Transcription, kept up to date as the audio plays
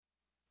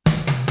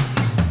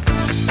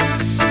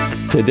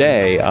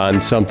Today on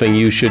Something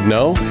You Should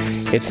Know,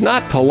 it's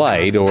not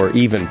polite or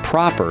even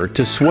proper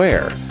to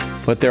swear,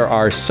 but there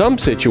are some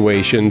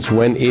situations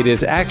when it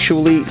is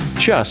actually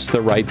just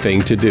the right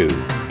thing to do.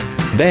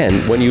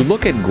 Then, when you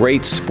look at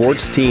great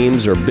sports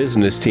teams or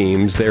business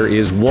teams, there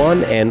is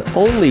one and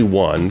only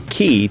one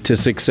key to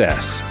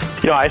success.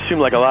 I assume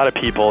like a lot of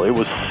people, it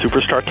was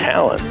superstar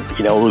talent.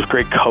 It was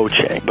great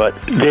coaching. But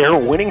their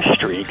winning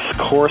streaks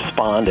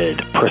corresponded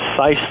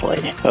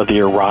precisely of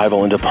the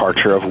arrival and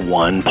departure of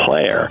one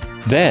player.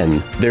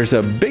 Then, there's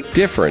a big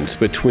difference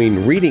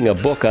between reading a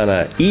book on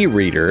an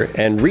e-reader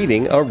and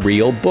reading a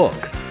real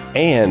book.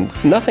 And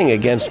nothing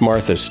against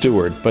Martha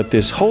Stewart, but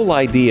this whole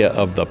idea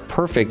of the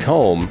perfect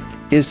home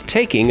is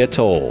taking a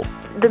toll.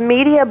 The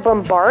media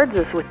bombards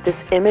us with this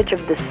image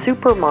of the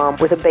supermom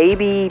with a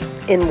baby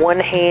in one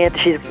hand.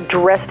 She's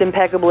dressed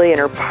impeccably and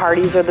her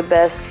parties are the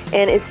best,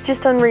 and it's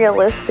just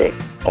unrealistic.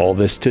 All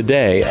this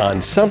today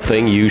on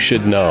Something You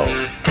Should Know.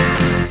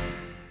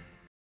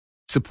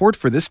 Support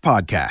for this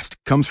podcast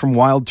comes from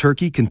Wild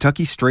Turkey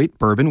Kentucky Straight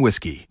Bourbon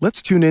Whiskey.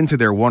 Let's tune in to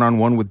their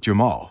one-on-one with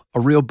Jamal, a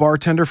real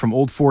bartender from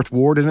Old Fourth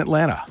Ward in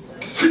Atlanta.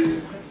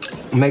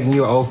 I'm making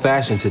you an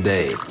old-fashioned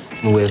today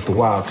with the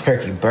Wild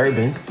Turkey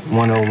Bourbon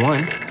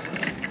 101.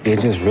 It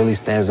just really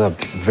stands up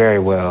very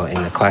well in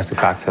a classic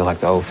cocktail like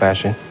the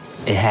old-fashioned.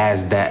 It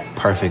has that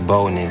perfect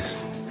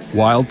boldness.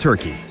 Wild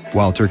Turkey.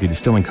 Wild Turkey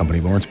Distilling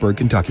Company, Lawrenceburg,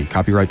 Kentucky.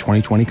 Copyright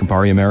 2020,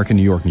 Campari American,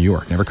 New York, New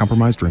York. Never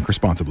compromise, drink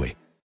responsibly.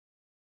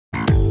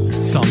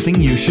 Something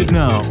you should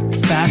know.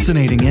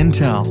 Fascinating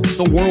intel,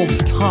 the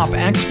world's top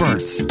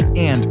experts,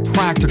 and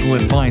practical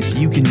advice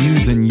you can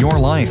use in your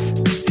life.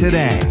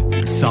 Today,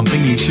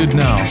 Something You Should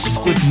Know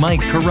with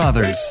Mike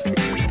Carruthers.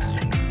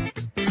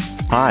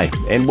 Hi,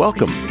 and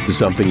welcome to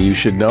Something You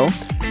Should Know.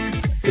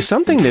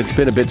 Something that's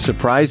been a bit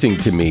surprising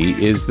to me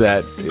is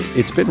that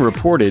it's been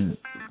reported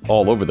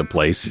all over the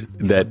place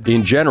that,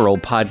 in general,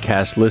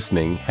 podcast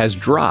listening has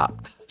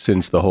dropped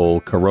since the whole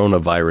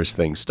coronavirus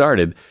thing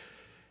started.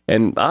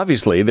 And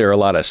obviously, there are a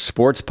lot of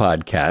sports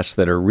podcasts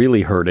that are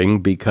really hurting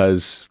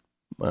because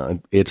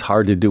it's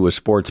hard to do a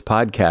sports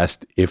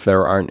podcast if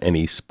there aren't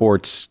any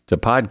sports to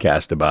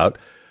podcast about.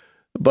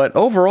 But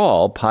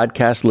overall,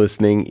 podcast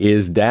listening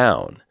is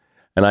down.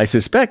 And I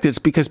suspect it's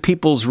because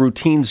people's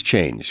routines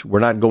change. We're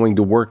not going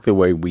to work the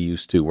way we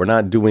used to. We're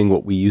not doing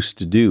what we used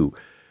to do.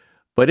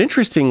 But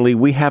interestingly,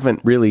 we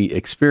haven't really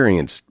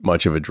experienced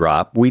much of a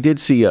drop. We did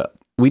see a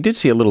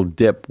little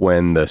dip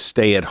when the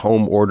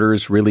stay-at-home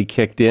orders really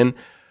kicked in,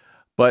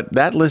 but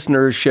that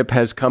listenership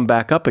has come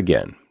back up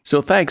again.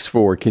 So thanks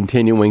for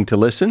continuing to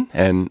listen,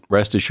 and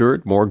rest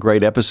assured, more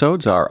great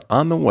episodes are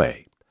on the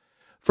way.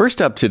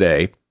 First up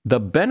today, the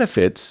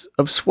benefits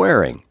of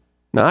swearing.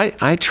 Now,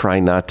 I try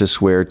not to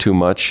swear too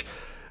much,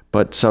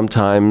 but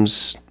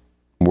sometimes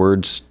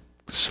words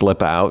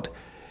slip out,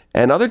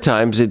 and other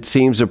times it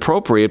seems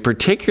appropriate,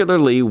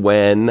 particularly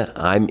when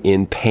I'm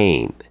in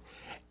pain.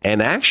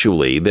 And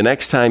actually, the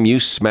next time you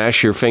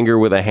smash your finger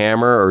with a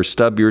hammer or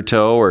stub your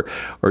toe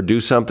or do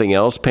something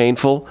else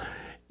painful,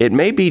 it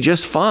may be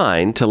just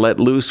fine to let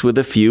loose with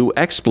a few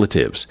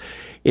expletives.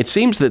 It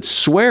seems that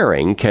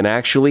swearing can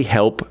actually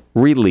help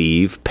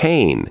relieve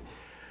pain.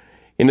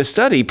 In a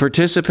study,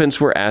 participants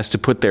were asked to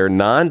put their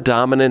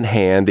non-dominant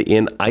hand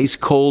in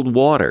ice-cold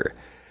water.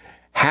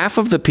 Half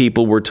of the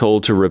people were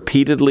told to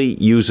repeatedly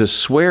use a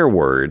swear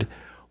word,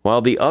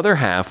 while the other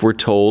half were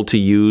told to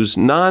use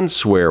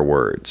non-swear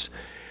words.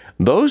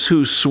 Those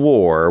who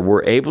swore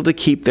were able to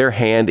keep their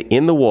hand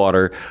in the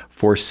water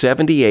for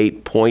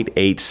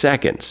 78.8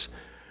 seconds.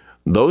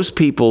 Those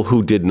people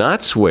who did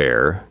not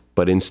swear,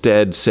 but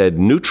instead said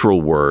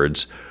neutral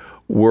words,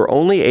 were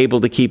only able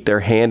to keep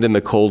their hand in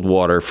the cold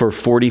water for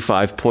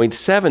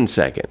 45.7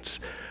 seconds.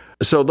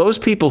 So those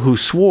people who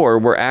swore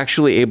were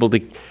actually able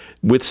to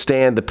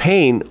withstand the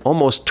pain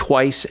almost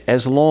twice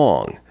as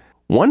long.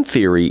 One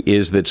theory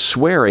is that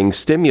swearing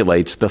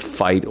stimulates the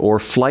fight or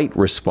flight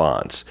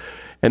response,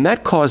 and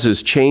that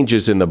causes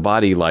changes in the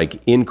body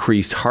like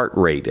increased heart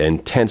rate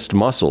and tensed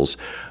muscles.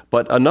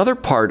 But another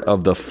part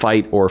of the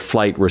fight or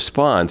flight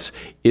response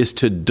is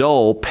to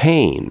dull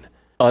pain.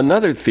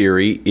 Another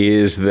theory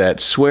is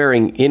that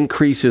swearing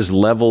increases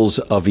levels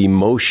of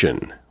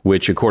emotion,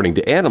 which, according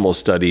to animal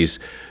studies,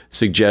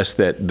 suggests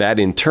that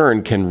in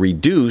turn can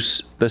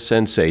reduce the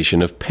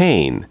sensation of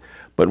pain.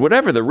 But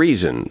whatever the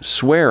reason,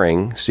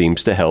 swearing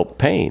seems to help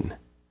pain.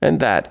 And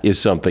that is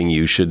something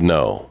you should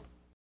know.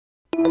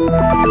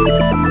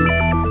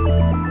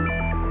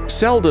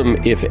 Seldom,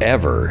 if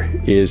ever,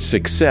 is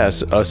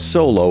success a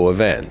solo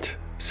event.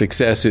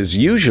 Success is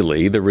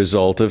usually the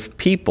result of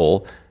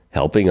people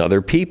helping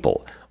other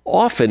people,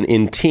 often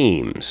in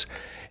teams.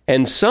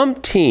 And some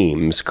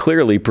teams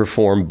clearly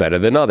perform better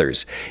than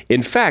others.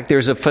 In fact,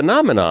 there's a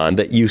phenomenon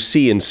that you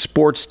see in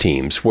sports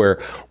teams where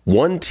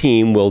one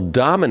team will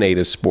dominate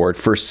a sport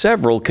for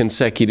several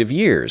consecutive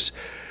years.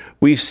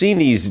 We've seen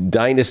these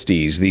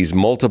dynasties, these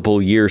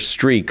multiple-year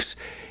streaks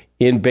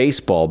in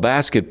baseball,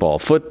 basketball,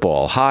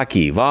 football,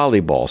 hockey,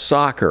 volleyball,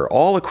 soccer,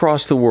 all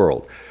across the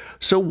world.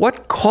 So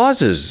what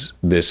causes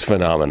this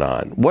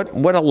phenomenon?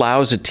 What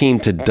allows a team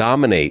to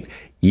dominate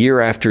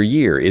year after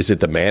year? Is it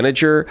the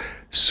manager,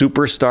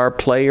 superstar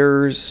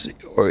players,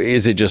 or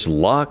is it just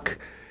luck?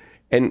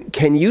 And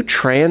can you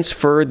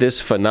transfer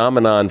this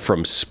phenomenon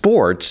from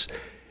sports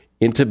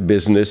into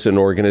business and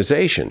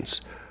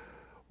organizations?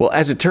 Well,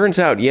 as it turns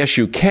out, yes,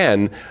 you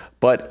can,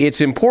 but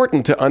it's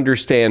important to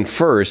understand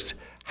first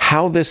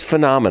how this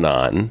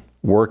phenomenon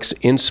works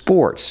in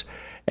sports.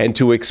 And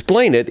to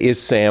explain it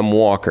is Sam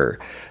Walker.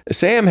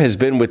 Sam has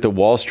been with the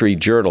Wall Street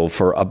Journal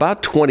for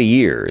about 20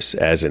 years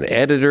as an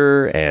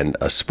editor and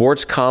a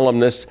sports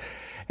columnist,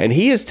 and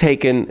he has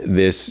taken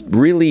this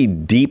really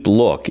deep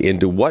look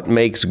into what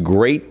makes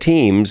great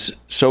teams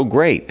so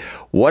great,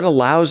 what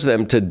allows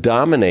them to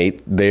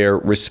dominate their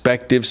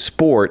respective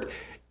sport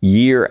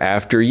year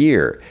after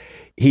year.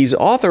 He's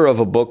author of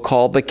a book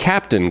called The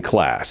Captain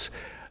Class,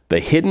 the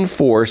hidden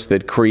force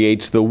that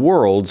creates the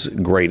world's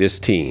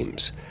greatest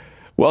teams.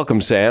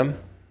 Welcome, Sam.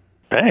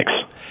 Thanks.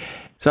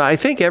 So I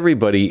think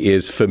everybody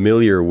is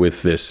familiar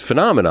with this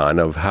phenomenon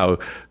of how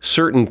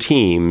certain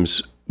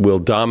teams will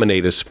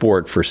dominate a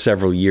sport for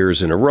several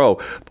years in a row.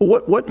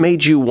 But what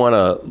made you want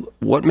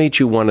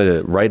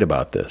to write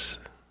about this?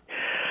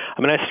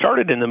 I mean, I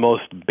started in the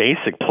most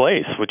basic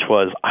place, which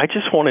was I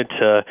just wanted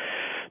to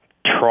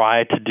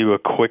try to do a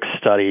quick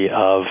study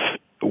of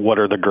what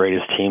are the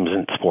greatest teams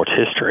in sports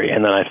history.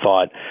 And then I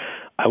thought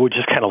I would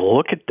just kind of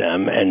look at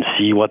them and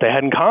see what they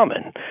had in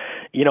common.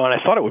 And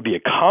I thought it would be a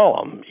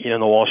column, in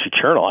the Wall Street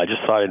Journal. I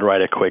just thought I'd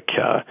write a quick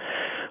column.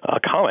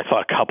 I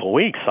thought a couple of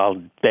weeks,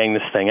 I'll bang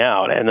this thing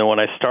out. And then when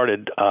I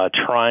started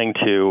trying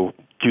to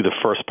do the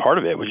first part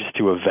of it, which is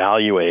to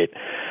evaluate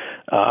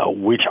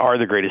which are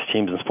the greatest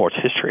teams in sports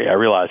history, I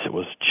realized it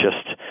was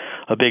just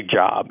a big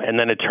job. And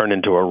then it turned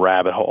into a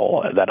rabbit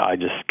hole that I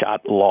just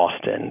got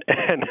lost in.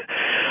 And,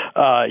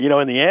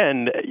 in the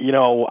end,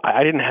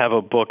 I didn't have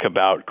a book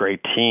about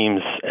great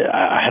teams.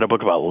 I had a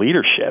book about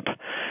leadership.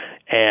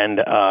 And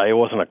it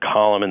wasn't a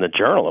column in the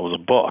journal. It was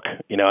a book,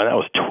 and that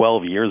was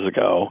 12 years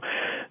ago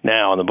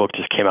now, and the book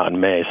just came out in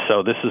May.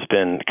 So this has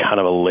been kind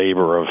of a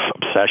labor of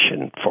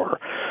obsession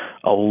for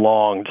a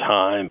long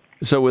time.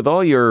 So with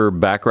all your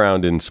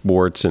background in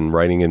sports and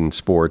writing in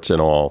sports and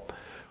all,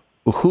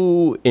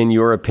 who, in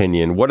your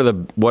opinion, what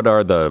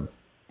are the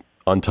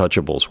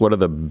untouchables? What are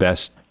the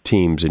best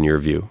teams in your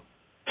view?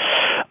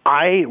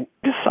 I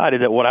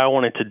decided that what I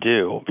wanted to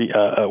do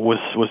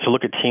was to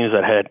look at teams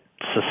that had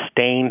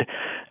sustained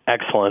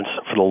excellence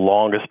for the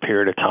longest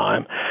period of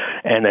time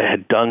and that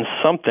had done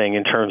something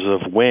in terms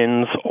of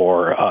wins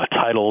or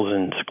titles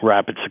in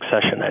rapid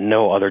succession that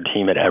no other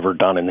team had ever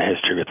done in the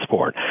history of its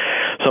sport.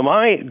 So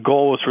my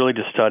goal was really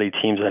to study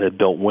teams that had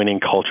built winning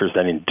cultures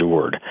that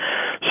endured.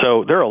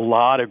 So there are a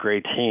lot of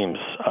great teams,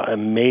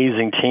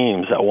 amazing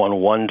teams that won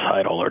one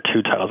title or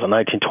two titles, the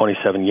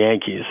 1927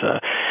 Yankees,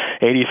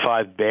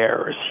 85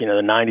 Bears,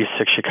 the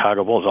 96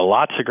 Chicago Bulls,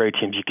 lots of great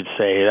teams. You could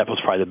say that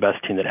was probably the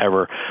best team that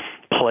ever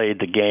played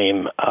the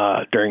game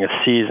during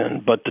a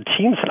season. But the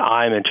teams that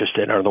I'm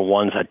interested in are the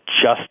ones that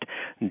just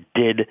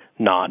did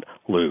not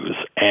lose.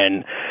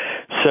 And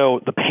so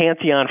the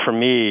pantheon for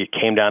me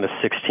came down to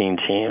 16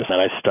 teams,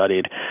 and I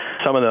studied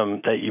some of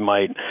them that you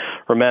might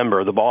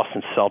remember. The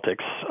Boston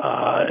Celtics,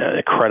 an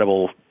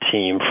incredible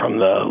team from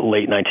the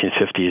late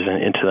 1950s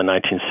and into the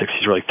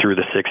 1960s, really through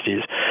the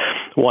 60s,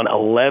 won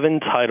 11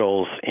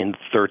 titles in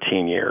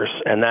 13 years.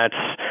 And that's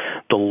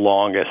the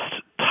longest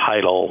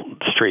title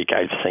streak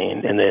I've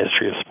seen in the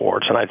history of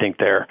sports, and I think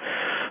they're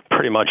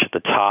pretty much at the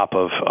top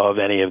of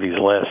any of these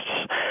lists.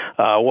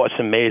 What's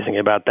amazing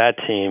about that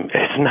team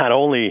is not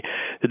only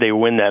did they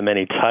win that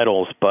many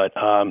titles, but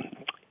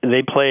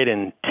they played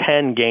in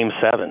 10 Game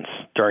 7s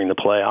during the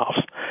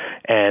playoffs,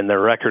 and their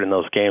record in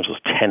those games was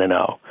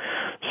 10-0.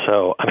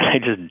 So, they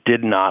just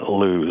did not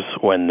lose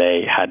when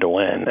they had to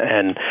win.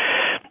 And,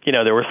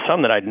 there were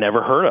some that I'd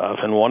never heard of,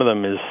 and one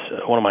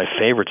of my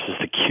favorites is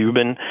the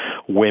Cuban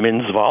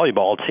women's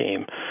volleyball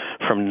team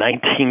from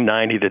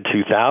 1990 to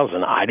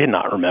 2000. I did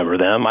not remember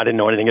them. I didn't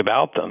know anything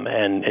about them,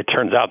 and it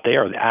turns out they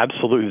are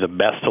absolutely the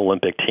best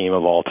Olympic team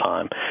of all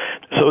time.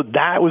 So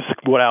that was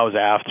what I was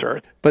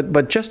after.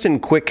 But just in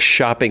quick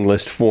shopping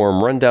list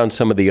form, run down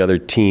some of the other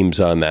teams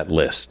on that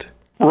list.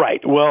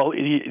 Right. Well, the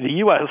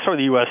U.S. Let's start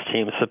with the U.S.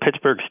 team. It's the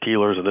Pittsburgh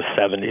Steelers of the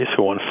 70s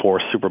who won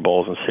 4 Super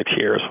Bowls in 6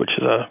 years, which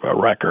is a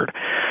record.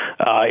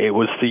 It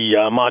was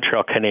the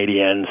Montreal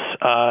Canadiens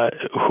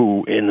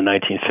who, in the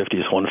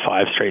 1950s, won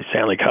 5 straight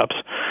Stanley Cups.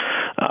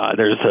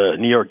 There's the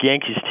New York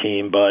Yankees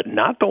team, but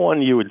not the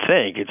one you would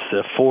think. It's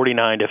the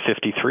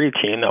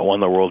 49-53 team that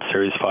won the World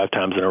Series 5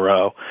 times in a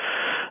row.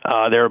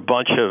 There are a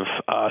bunch of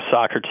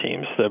soccer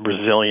teams, the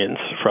Brazilians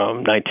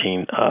from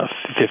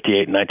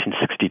 1958 and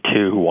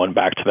 1962 who won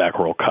back-to-back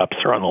World Cups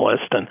are on the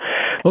list. And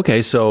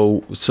okay,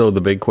 so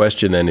the big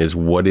question then is,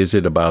 what is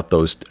it about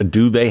those?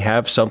 Do they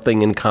have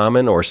something in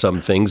common or some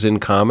things in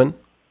common?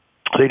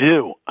 They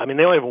do. I mean,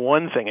 they only have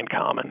one thing in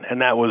common,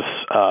 and that was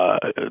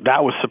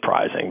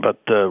surprising. But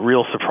the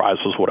real surprise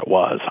was what it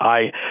was.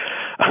 I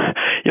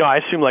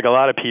assume, like a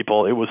lot of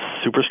people, it was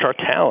superstar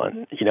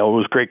talent. It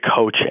was great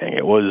coaching.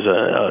 It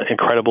was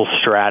incredible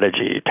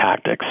strategy,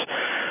 tactics,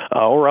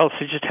 or else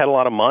they just had a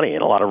lot of money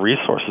and a lot of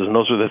resources. And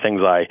those were the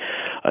things I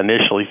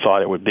initially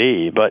thought it would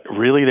be. But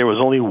really, there was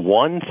only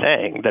one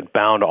thing that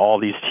bound all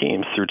these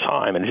teams through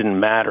time, and it didn't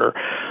matter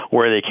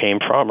where they came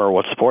from or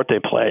what sport they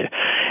played.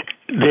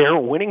 Their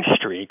winning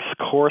streaks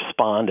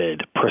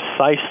corresponded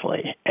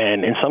precisely,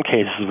 and in some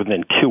cases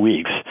within 2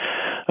 weeks,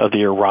 of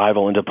the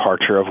arrival and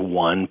departure of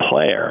one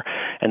player.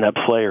 And that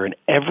player in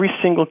every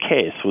single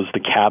case was the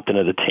captain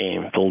of the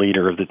team, the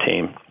leader of the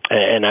team.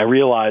 And I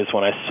realized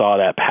when I saw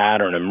that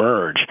pattern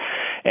emerge,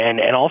 and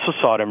also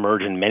saw it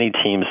emerge in many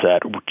teams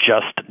that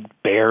just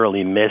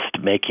barely missed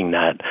making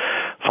that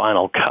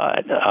final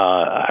cut,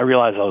 I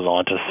realized I was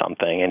onto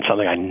something, and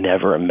something I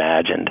never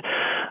imagined.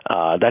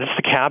 That it's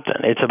the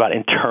captain. It's about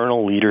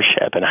internal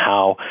leadership and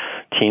how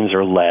teams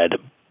are led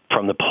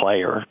from the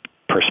player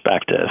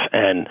perspective.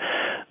 And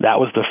that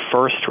was the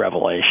first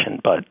revelation,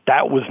 but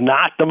that was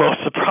not the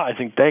most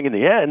surprising thing in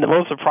the end. The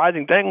most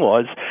surprising thing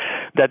was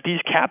that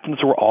these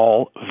captains were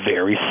all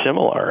very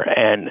similar.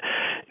 And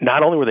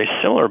not only were they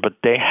similar, but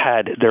they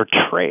had their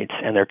traits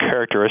and their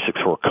characteristics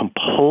were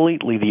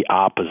completely the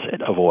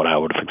opposite of what I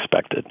would have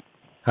expected.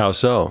 How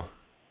so?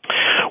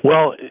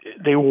 Well,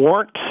 they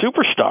weren't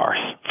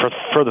superstars.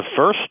 For the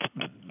first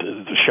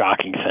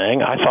shocking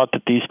thing, I thought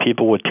that these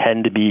people would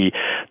tend to be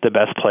the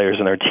best players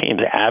in their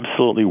teams. They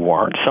absolutely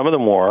weren't. Some of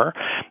them were.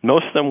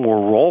 Most of them were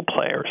role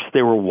players.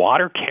 They were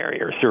water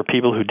carriers. They were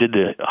people who did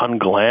the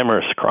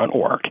unglamorous grunt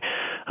work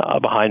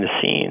behind the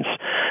scenes.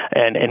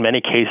 And in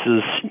many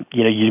cases,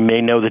 you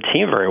may know the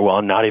team very well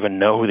and not even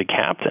know who the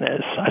captain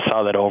is. I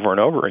saw that over and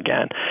over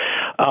again.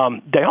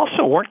 They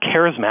also weren't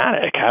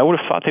charismatic. I would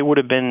have thought they would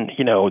have been,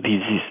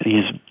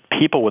 these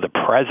people with a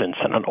presence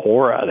and an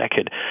aura that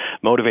could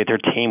motivate their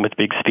team with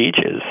big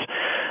speeches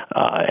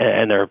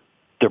and their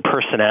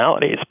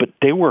personalities. But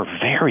they were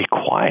very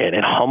quiet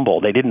and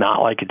humble. They did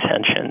not like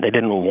attention. They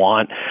didn't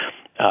want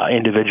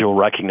individual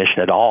recognition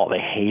at all. They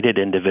hated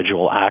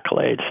individual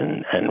accolades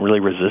and really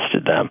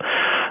resisted them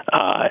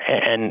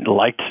and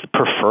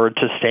preferred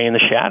to stay in the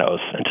shadows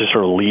and to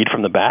sort of lead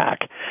from the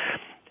back.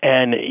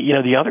 And,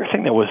 the other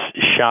thing that was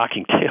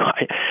shocking too,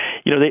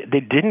 they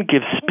didn't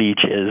give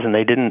speeches and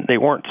they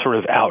weren't sort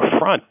of out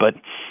front, but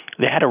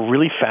they had a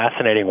really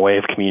fascinating way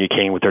of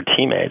communicating with their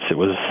teammates. It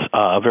was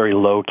a very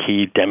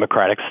low-key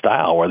democratic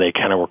style where they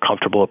kind of were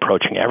comfortable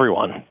approaching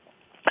everyone.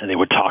 And they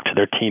would talk to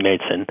their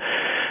teammates in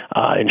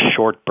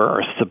short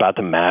bursts about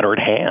the matter at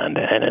hand.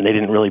 And they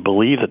didn't really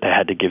believe that they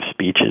had to give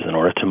speeches in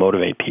order to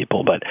motivate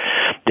people. But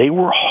they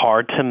were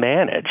hard to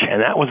manage.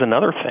 And that was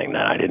another thing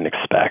that I didn't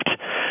expect.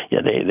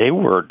 They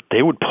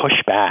would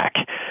push back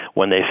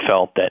when they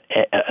felt that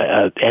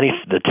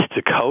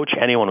the coach,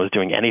 anyone was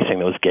doing anything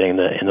that was getting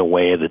in the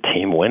way of the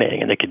team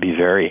winning. And they could be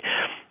very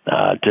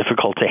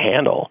difficult to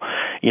handle.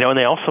 And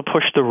they also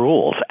pushed the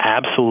rules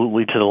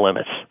absolutely to the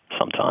limits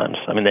sometimes.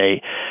 I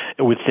mean,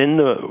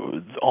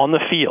 on the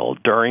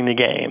field during the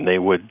game, they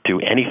would do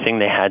anything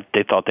they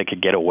thought they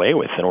could get away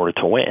with in order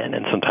to win.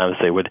 And sometimes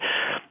they would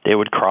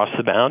cross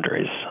the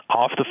boundaries.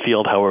 Off the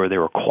field, however, they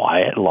were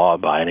quiet,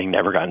 law-abiding,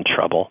 never got in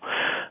trouble.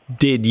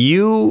 Did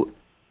you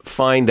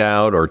find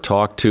out or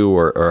talk to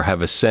or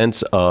have a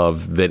sense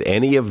of that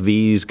any of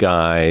these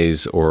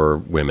guys or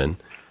women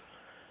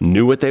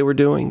knew what they were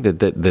doing,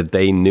 that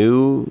they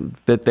knew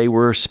that they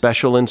were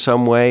special in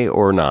some way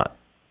or not?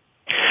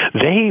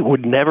 They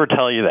would never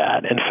tell you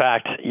that. In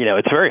fact,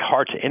 it's very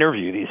hard to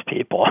interview these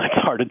people. It's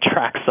hard to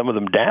track some of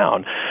them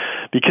down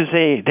because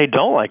they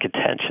don't like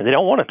attention. They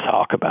don't want to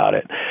talk about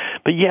it.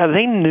 But yeah,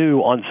 they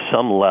knew on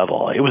some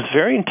level. It was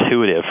very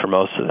intuitive for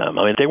most of them.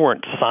 I mean, they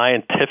weren't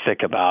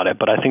scientific about it,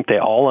 but I think they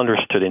all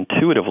understood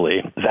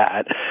intuitively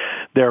that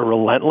their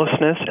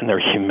relentlessness and their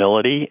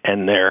humility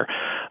and their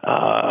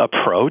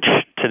approach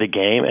to the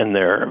game and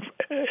their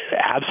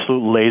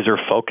absolute laser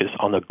focus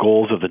on the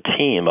goals of the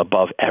team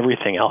above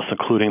everything else,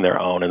 including their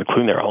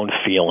own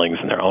feelings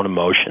and their own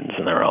emotions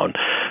and their own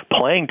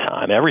playing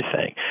time,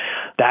 everything.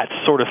 That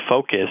sort of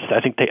focus,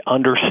 I think they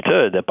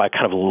understood that by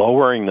kind of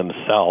lowering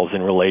themselves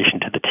in relation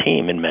to the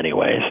team in many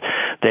ways,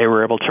 they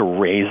were able to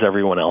raise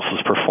everyone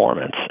else's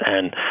performance.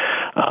 And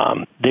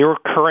they were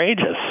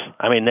courageous.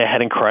 I mean, they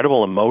had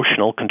incredible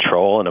emotional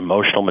control and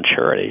emotional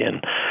maturity.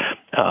 And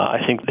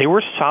I think they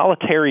were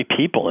solitary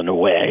people in a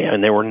way,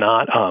 and they were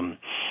not...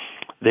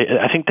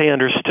 I think they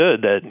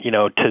understood that,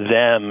 to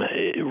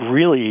them,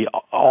 really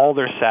all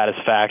their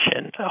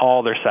satisfaction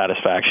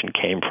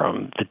came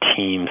from the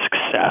team's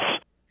success.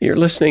 You're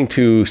listening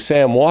to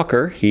Sam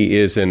Walker. He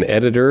is an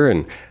editor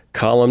and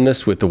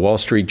columnist with the Wall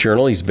Street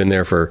Journal. He's been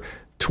there for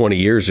 20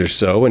 years or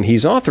so, and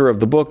he's author of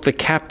the book, The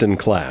Captain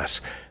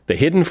Class, The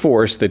Hidden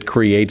Force That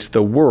Creates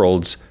the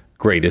World's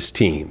Greatest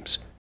Teams.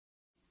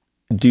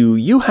 Do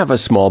you have a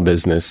small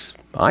business?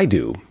 I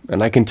do.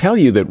 And I can tell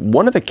you that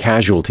one of the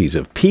casualties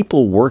of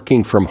people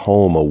working from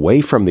home away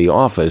from the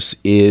office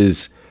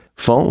is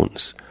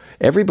phones.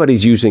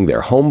 Everybody's using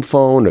their home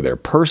phone or their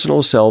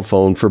personal cell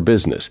phone for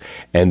business,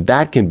 and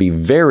that can be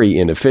very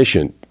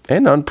inefficient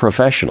and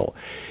unprofessional.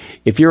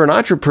 If you're an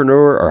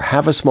entrepreneur or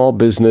have a small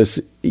business,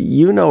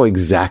 you know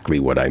exactly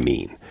what I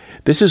mean.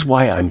 This is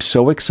why I'm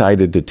so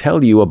excited to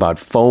tell you about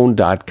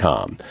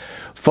Phone.com.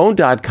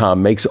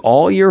 Phone.com makes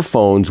all your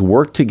phones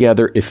work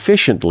together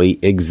efficiently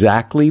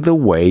exactly the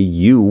way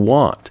you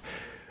want.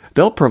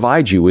 They'll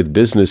provide you with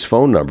business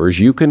phone numbers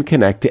you can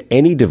connect to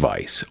any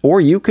device, or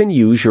you can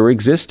use your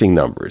existing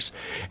numbers.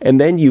 And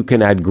then you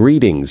can add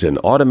greetings and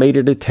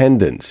automated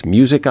attendance,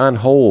 music on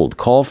hold,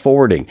 call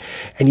forwarding,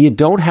 and you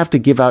don't have to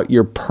give out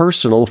your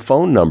personal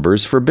phone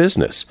numbers for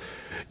business.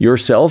 Your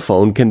cell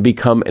phone can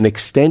become an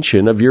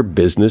extension of your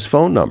business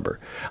phone number.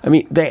 I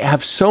mean, they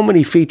have so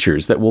many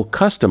features that will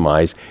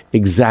customize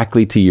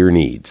exactly to your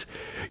needs.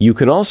 You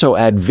can also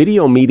add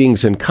video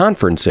meetings and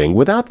conferencing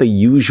without the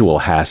usual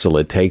hassle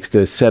it takes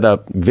to set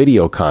up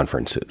video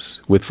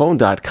conferences. With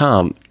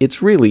Phone.com,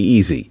 it's really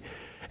easy.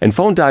 And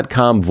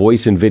Phone.com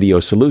voice and video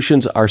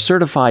solutions are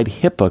certified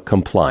HIPAA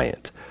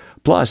compliant.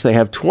 Plus, they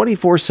have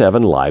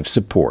 24/7 live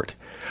support.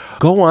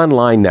 Go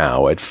online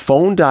now at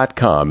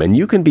Phone.com and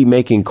you can be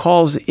making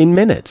calls in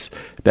minutes.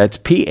 That's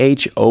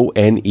PHONE.com.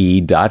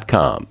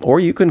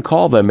 Or you can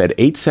call them at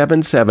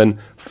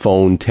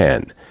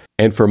 877-PHONE-10.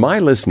 And for my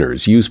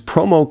listeners, use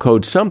promo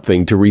code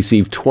SOMETHING to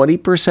receive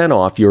 20%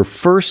 off your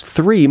first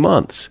 3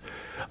 months.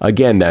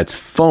 Again, that's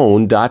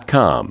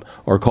Phone.com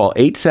or call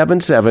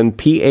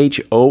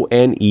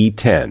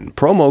 877-PHONE-10.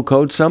 Promo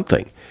code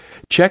SOMETHING.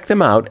 Check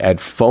them out at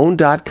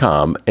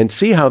Phone.com and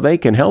see how they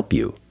can help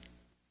you.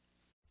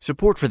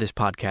 Support for this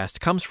podcast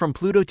comes from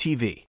Pluto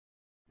TV.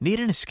 Need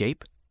an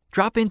escape?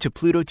 Drop into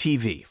Pluto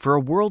TV for a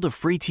world of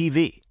free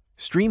TV.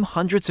 Stream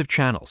hundreds of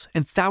channels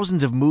and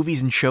thousands of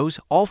movies and shows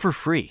all for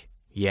free.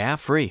 Yeah,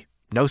 free.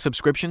 No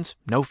subscriptions,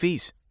 no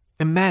fees.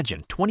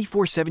 Imagine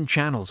 24/7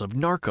 channels of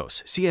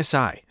Narcos,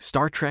 CSI,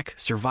 Star Trek,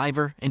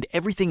 Survivor, and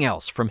everything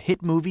else from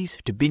hit movies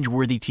to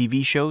binge-worthy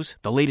TV shows,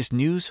 the latest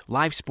news,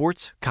 live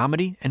sports,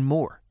 comedy, and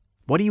more.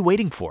 What are you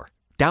waiting for?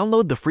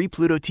 Download the free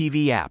Pluto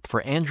TV app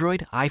for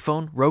Android,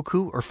 iPhone,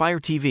 Roku, or Fire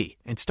TV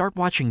and start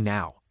watching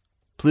now.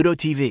 Pluto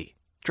TV.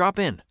 Drop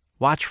in.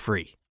 Watch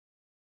free.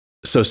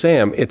 So,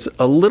 Sam, it's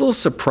a little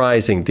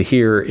surprising to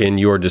hear in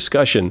your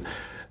discussion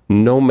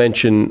no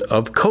mention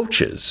of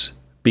coaches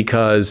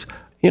because,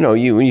 when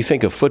you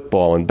think of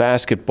football and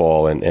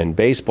basketball and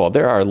baseball,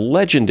 there are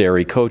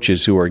legendary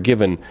coaches who are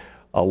given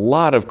a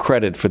lot of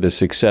credit for the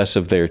success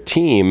of their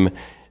team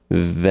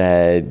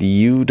that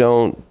you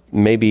don't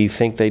maybe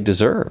think they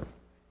deserve.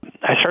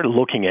 I started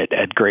looking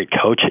at great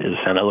coaches,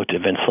 and I looked at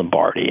Vince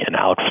Lombardi and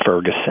Alex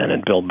Ferguson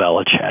and Bill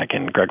Belichick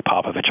and Greg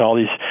Popovich, all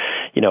these,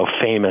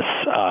 famous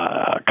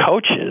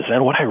coaches.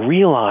 And what I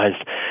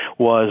realized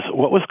was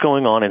what was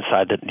going on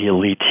inside the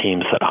elite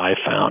teams that I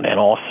found, and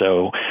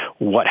also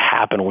what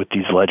happened with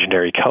these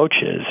legendary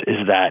coaches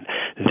is that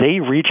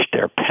they reached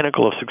their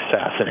pinnacle of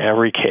success in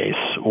every case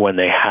when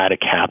they had a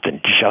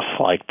captain just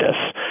like this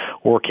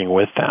working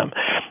with them.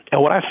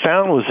 And what I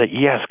found was that,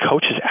 yes,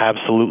 coaches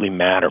absolutely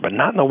matter, but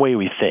not in the way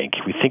we think.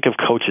 We think of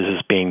coaches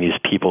as being these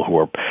people who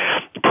are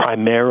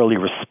primarily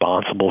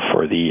responsible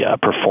for the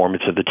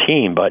performance of the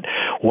team. But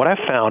what I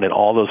found in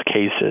all those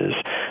cases,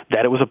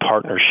 that it was a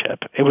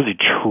partnership. It was a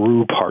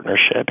true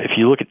partnership. If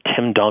you look at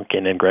Tim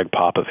Duncan and Greg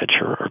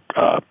Popovich or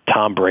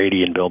Tom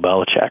Brady and Bill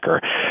Belichick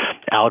or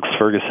Alex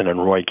Ferguson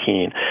and Roy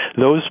Keane,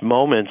 those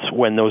moments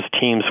when those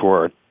teams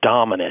were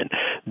dominant,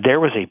 there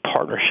was a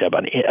partnership,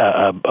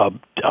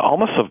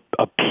 almost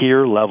a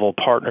peer-level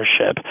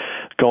partnership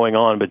going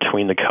on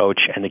between the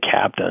coach and the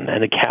captain.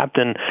 And the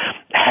captain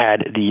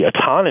had the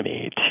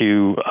autonomy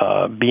to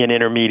be an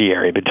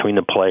intermediary between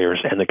the players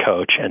and the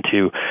coach and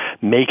to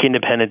make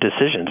independent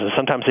decisions. And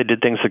sometimes they did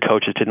things the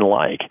coaches didn't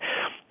like.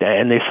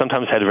 And they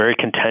sometimes had very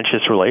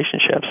contentious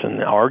relationships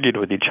and argued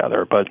with each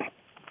other. But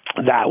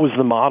that was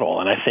the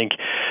model. And I think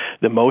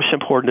the most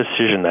important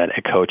decision that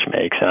a coach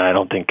makes, and I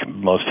don't think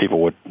most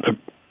people would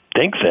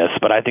think this,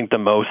 but I think the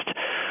most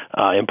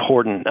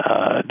important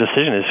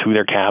decision is who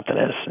their captain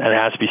is. And it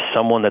has to be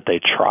someone that they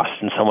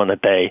trust and someone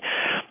that they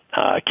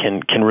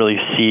can really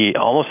see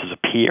almost as a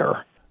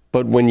peer.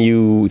 But when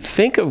you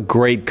think of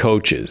great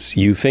coaches,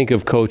 you think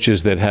of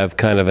coaches that have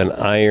kind of an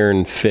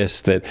iron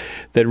fist that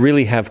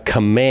really have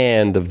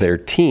command of their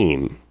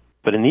team.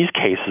 But in these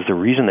cases, the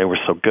reason they were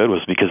so good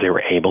was because they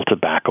were able to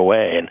back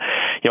away. And,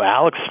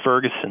 Alex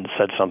Ferguson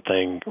said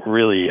something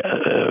really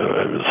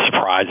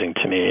surprising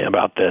to me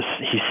about this.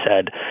 He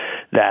said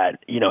that,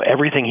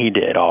 everything he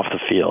did off the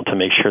field to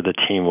make sure the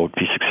team would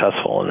be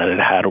successful and that it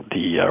had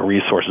the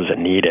resources it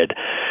needed,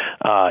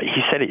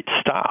 he said it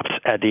stopped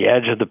at the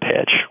edge of the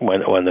pitch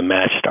when the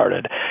match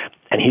started.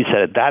 And he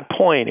said at that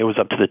point, it was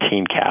up to the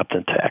team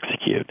captain to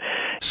execute.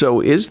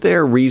 So is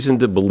there reason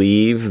to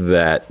believe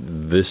that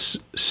this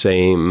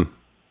same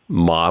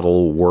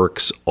model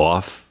works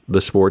off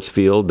the sports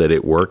field, that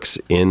it works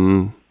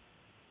in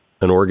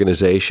an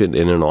organization,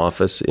 in an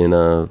office, in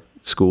a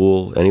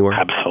school, anywhere?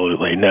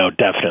 Absolutely. No,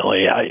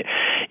 definitely.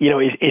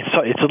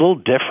 it's a little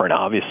different,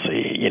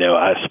 obviously.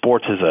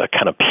 Sports is a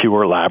kind of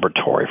pure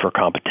laboratory for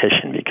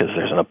competition because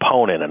there's an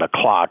opponent and a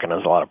clock and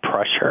there's a lot of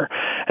pressure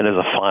and there's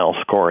a final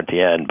score at the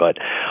end. But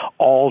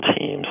all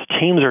teams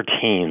are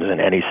teams in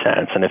any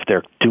sense, and if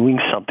they're doing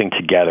something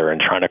together and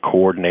trying to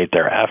coordinate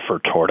their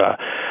effort toward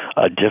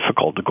a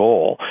difficult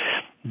goal,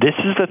 this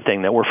is the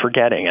thing that we're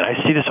forgetting, and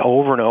I see this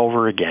over and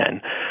over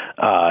again.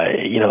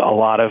 There's a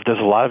lot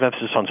of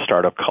emphasis on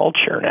startup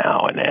culture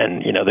now,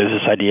 and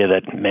there's this idea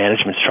that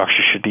management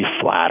structure should be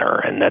flatter,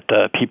 and that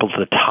the people to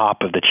the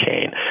top of the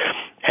chain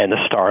and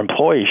the star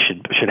employees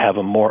should have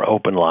a more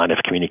open line of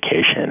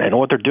communication. And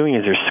what they're doing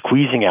is they're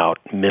squeezing out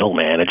middle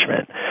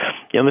management.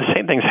 The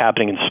same thing's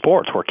happening in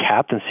sports where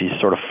captaincy is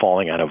sort of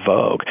falling out of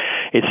vogue.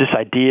 It's this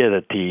idea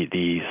that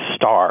the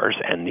stars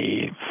and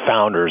the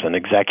founders and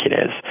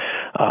executives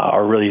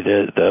are really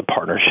the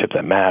partnership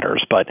that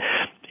matters. But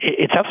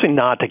it's absolutely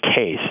not the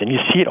case, and you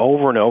see it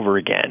over and over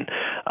again.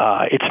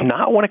 It's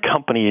not when a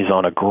company is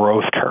on a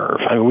growth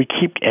curve. I mean, we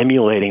keep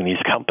emulating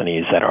these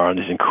companies that are on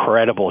these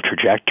incredible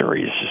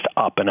trajectories, just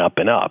up and up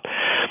and up.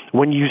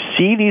 When you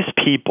see these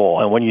people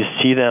and when you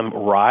see them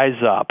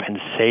rise up and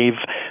save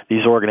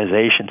these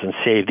organizations and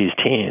save these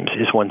teams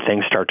is when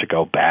things start to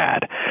go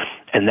bad.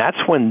 And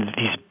that's when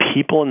these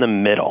people in the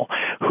middle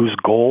whose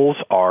goals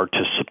are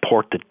to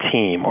support the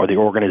team or the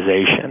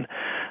organization,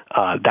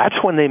 that's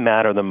when they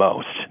matter the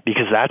most,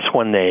 because that's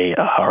when they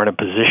are in a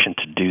position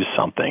to do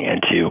something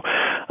and to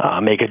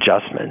make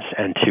adjustments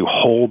and to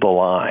hold the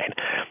line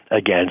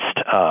against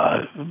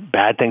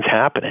bad things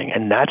happening.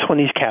 And that's when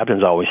these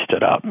captains always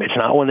stood up. It's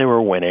not when they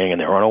were winning and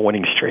they were on a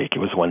winning streak. It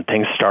was when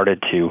things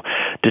started to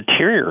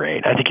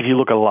deteriorate. I think if you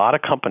look at a lot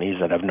of companies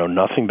that have known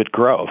nothing but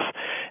growth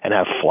and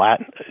have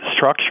flat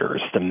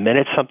structures, the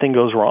minute something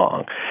goes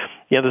wrong,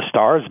 the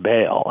stars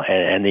bail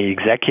and the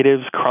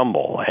executives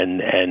crumble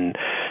and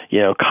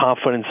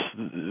confidence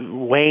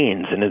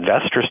wanes and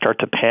investors start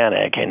to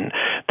panic, and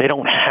they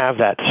don't have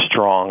that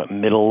strong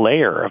middle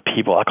layer of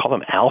people. I call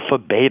them alpha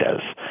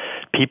betas,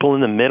 people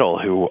in the middle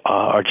who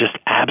are just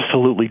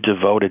absolutely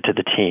devoted to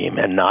the team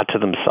and not to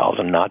themselves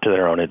and not to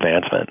their own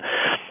advancement.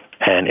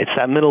 And it's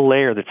that middle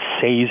layer that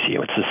saves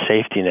you. It's the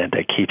safety net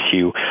that keeps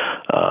you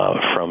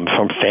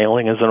from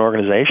failing as an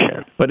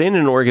organization. But in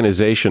an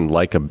organization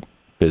like a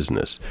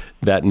business,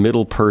 that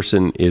middle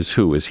person is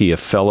who? Is he a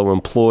fellow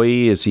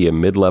employee? Is he a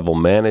mid-level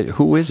manager?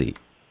 Who is he?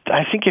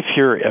 I think if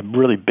you're a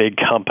really big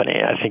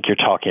company, I think you're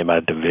talking about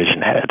a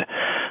division head.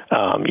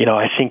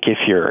 I think if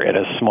you're at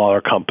a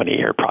smaller company,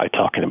 you're probably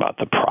talking about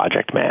the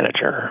project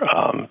manager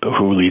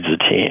who leads the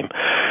team.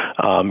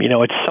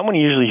 It's someone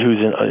usually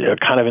who's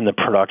kind of in the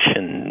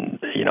production,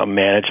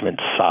 management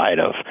side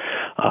of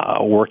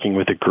working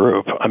with a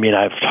group. I mean,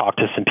 I've talked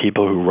to some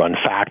people who run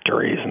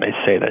factories, and they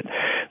say that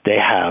they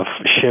have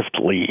shift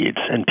leads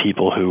and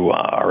people who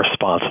are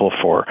responsible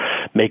for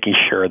making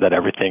sure that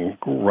everything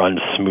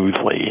runs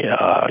smoothly,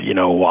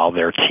 while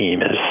their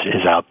team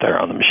is out there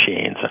on the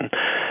machines. And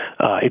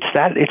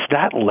it's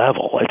that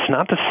level. It's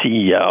not the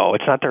CEO.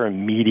 It's not their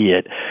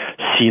immediate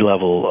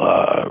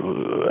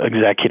C-level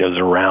executives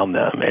around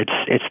them.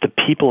 It's the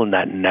people in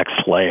that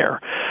next layer.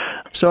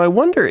 So I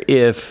wonder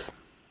if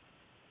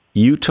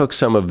you took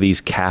some of these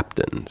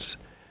captains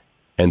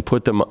and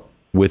put them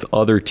with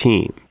other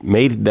team,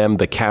 made them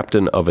the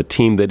captain of a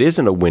team that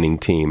isn't a winning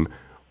team,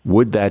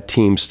 would that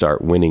team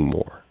start winning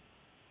more?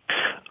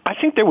 I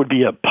think there would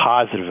be a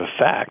positive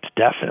effect,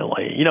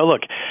 definitely.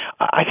 Look,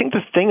 I think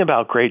the thing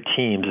about great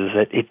teams is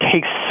that it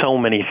takes so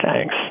many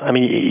things. I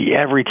mean,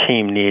 every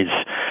team needs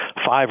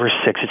 5 or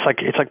 6.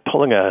 It's like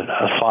pulling a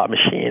slot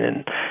machine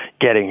and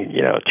getting,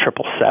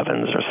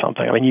 777s or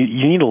something. I mean,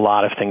 you need a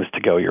lot of things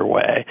to go your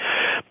way.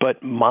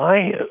 But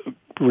my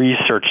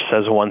research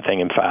says one thing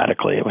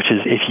emphatically, which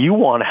is if you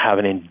want to have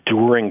an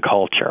enduring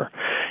culture,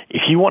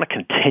 if you want to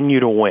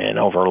continue to win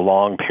over a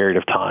long period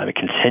of time and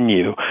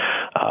continue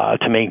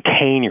to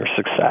maintain your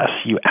success,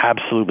 you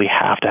absolutely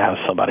have to have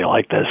somebody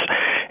like this.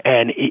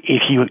 And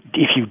if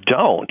you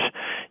don't,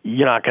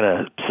 you're not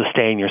going to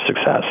sustain your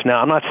success.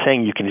 Now, I'm not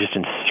saying you can just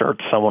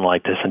insert someone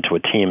like this into a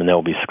team and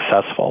they'll be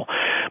successful,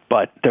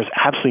 but there's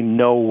absolutely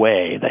no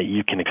way that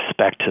you can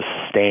expect to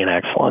sustain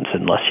excellence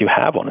unless you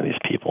have one of these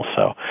people.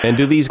 So, and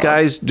do these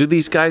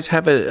guys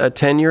have a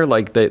tenure?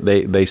 Like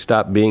they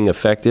stop being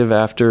effective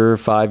after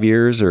 5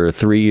 years or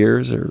 3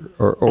 years or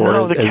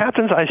no, the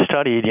captains I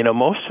studied,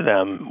 most of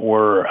them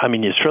were, I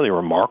mean, it's really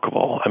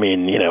remarkable. I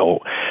mean,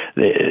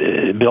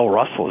 Bill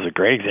Russell is a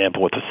great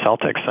example with the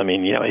Celtics. I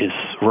mean, his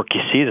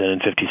rookie season in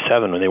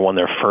 57 when they won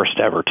their first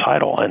ever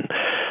title, and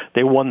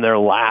they won their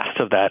last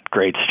of that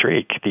great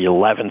streak, the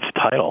 11th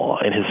title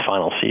in his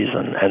final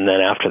season. And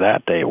then after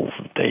that, they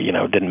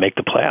didn't make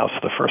the playoffs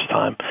for the first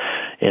time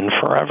in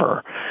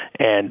forever.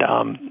 And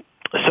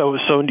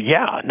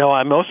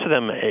most of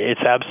them,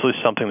 it's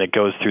absolutely something that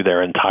goes through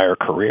their entire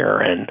career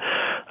and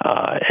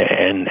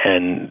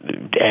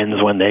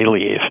ends when they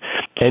leave.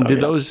 And do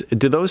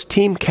those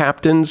team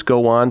captains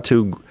go on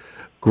to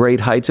great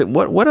heights?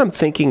 What I'm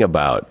thinking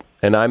about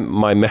and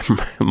my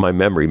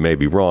memory may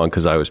be wrong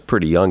because I was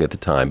pretty young at the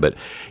time, but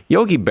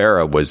Yogi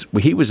Berra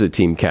was a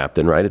team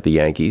captain, right, at the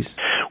Yankees?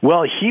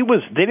 Well, he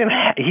was. They didn't.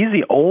 He's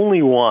the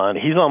only one.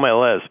 He's on my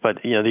list, but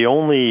they were the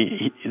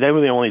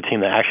only team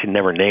that actually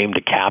never named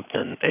a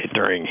captain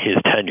during his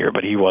tenure.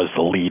 But he was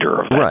the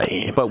leader of that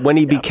team. But when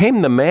he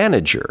became the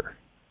manager,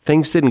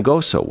 things didn't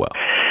go so well.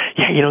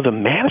 Yeah, the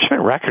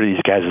management record of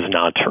these guys is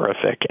not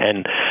terrific,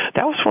 and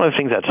that was one of the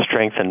things that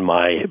strengthened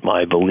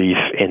my belief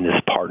in this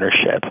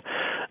partnership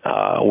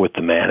with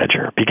the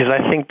manager, because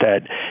I think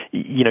that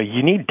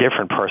you need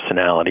different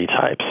personality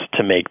types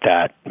to make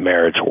that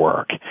marriage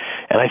work.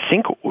 And I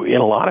think in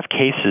a lot of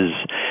cases,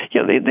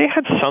 they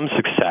had some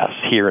success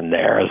here and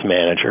there as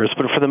managers,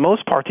 but for the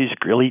most part, these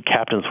elite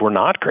captains were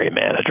not great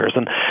managers.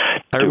 And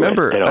I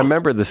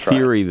remember the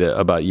theory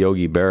about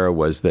Yogi Berra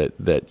was that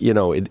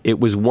it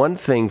was one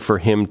thing for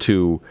him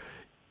to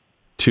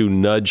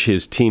nudge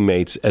his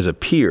teammates as a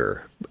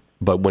peer,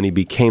 but when he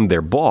became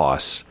their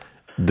boss,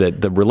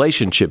 that the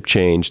relationship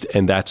changed,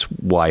 and that's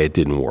why it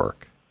didn't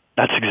work.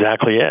 That's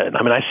exactly it.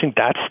 I mean, I think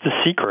that's the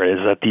secret,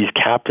 is that these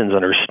captains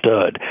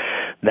understood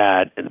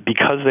that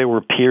because they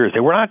were peers, they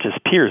were not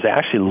just peers, they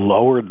actually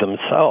lowered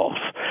themselves.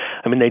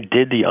 I mean, they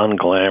did the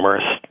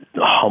unglamorous,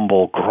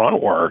 humble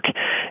grunt work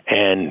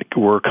and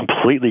were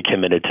completely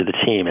committed to the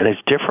team. And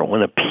it's different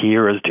when a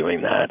peer is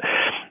doing that,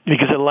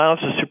 because it allows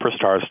the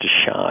superstars to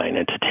shine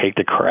and to take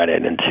the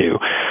credit and to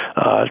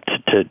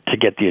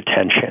get the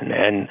attention.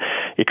 And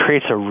it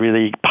creates a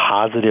really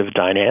positive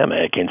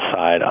dynamic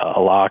inside a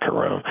locker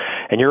room.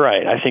 And you're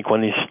right. I think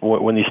when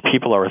these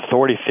people are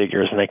authority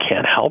figures and they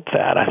can't help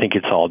that, I think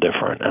it's all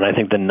different. And I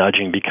think the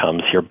nudging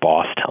becomes your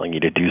boss telling you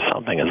to do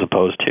something, as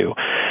opposed to,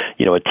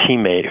 a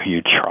teammate who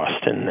you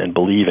trust and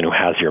believe in, who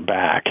has your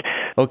back.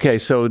 Okay,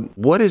 so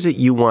what is it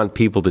you want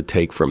people to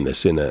take from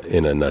this in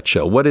a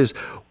nutshell? What is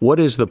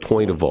the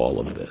point of all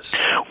of this?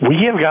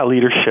 We have got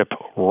leadership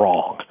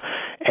wrong,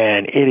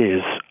 and it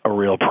is a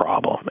real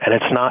problem. And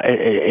it's not.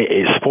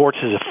 Sports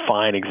is a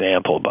fine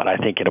example, but I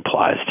think it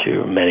applies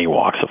to many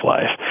walks of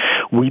life.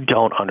 We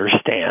don't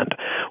understand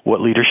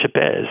what leadership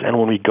is, and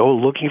when we go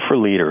looking for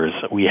leaders,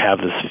 we have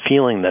this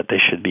feeling that they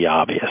should be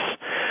obvious,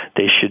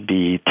 they should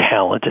be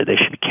talented, they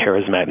should be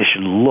charismatic, they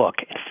should look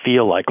and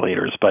feel like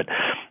leaders. But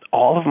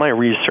all of my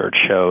research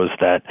shows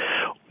that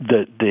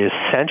the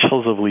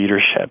essentials of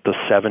leadership, the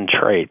 7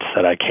 traits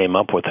that I came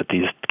up with that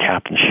these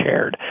captains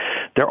shared,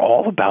 they're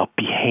all about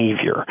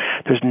behavior.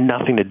 There's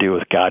nothing to do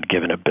with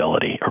God-given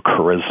ability or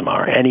charisma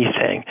or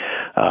anything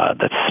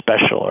that's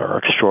special or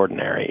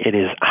extraordinary. It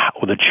is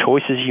the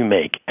choices you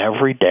make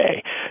every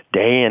day,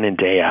 day in and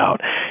day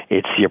out.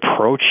 It's the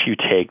approach you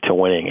take to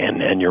winning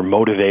and your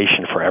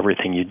motivation for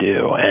everything you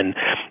do. And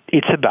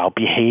it's about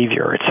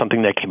behavior. It's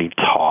something that can be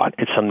taught.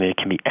 It's something that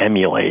can be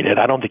emulated.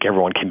 I don't think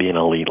everyone can be an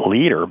elite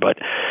leader, but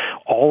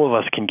all of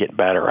us can get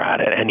better at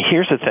it. And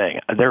here's the thing.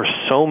 There are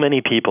so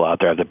many people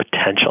out there that have the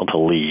potential to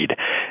lead.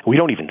 We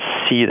don't even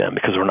see them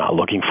because we're not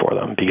looking for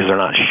them, because they're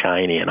not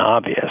shiny and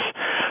obvious.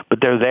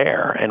 But they're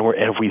there. And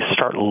if we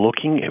start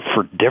looking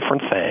for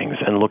different things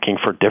and looking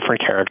for different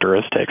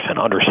characteristics and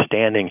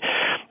understanding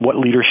what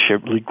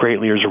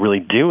great leaders really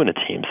do in a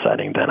team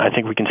setting, then I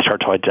think we can start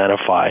to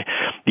identify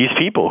these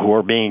people who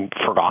are being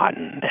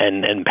forgotten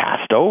and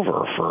passed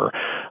over for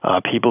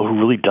people who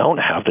really don't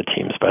have the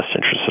team's best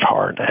interests at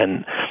heart.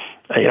 And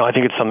I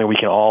think it's something we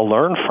can all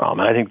learn from.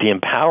 And I think the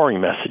empowering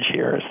message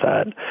here is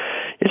that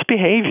it's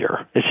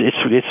behavior.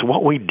 It's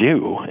what we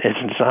do.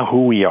 It's not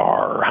who we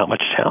are or how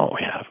much talent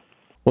we have.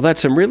 Well,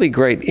 that's some really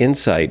great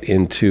insight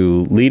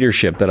into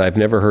leadership that I've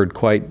never heard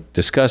quite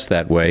discussed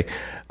that way.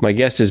 My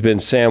guest has been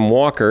Sam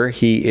Walker.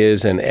 He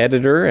is an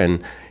editor,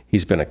 and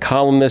he's been a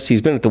columnist.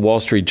 He's been at the Wall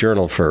Street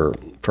Journal for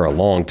a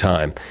long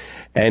time.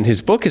 And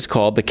his book is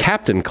called The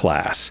Captain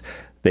Class: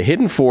 The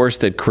Hidden Force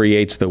That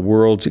Creates the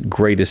World's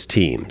Greatest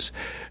Teams.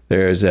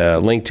 There's a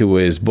link to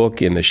his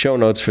book in the show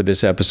notes for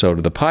this episode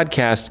of the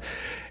podcast.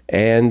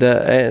 And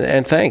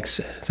thanks.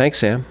 Thanks,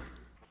 Sam.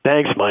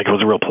 Thanks, Mike. It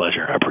was a real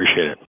pleasure. I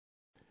appreciate it.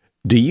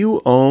 Do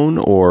you own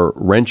or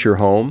rent your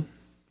home?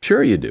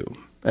 Sure you do.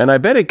 And I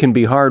bet it can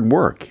be hard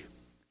work.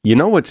 You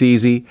know what's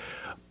easy?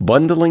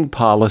 Bundling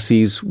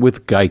policies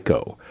with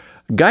Geico.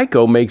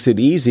 Geico makes it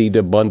easy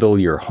to bundle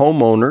your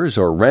homeowner's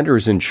or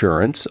renter's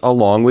insurance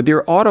along with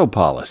your auto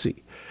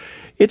policy.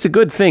 It's a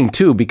good thing,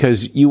 too,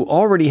 because you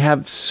already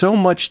have so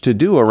much to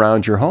do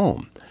around your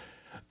home.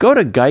 Go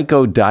to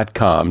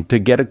geico.com to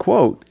get a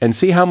quote and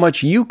see how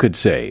much you could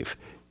save.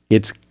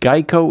 It's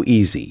Geico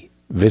Easy.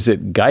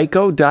 Visit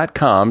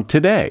geico.com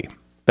today.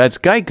 That's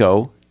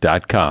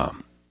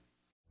geico.com.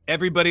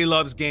 Everybody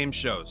loves game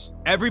shows.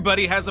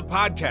 Everybody has a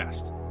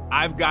podcast.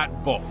 I've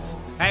got both.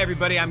 Hey,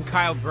 everybody, I'm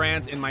Kyle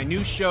Brandt, and my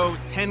new show,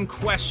 10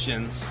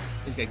 Questions,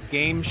 is a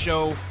game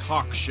show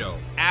talk show.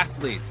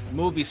 Athletes,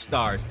 movie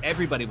stars,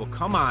 everybody will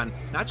come on,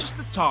 not just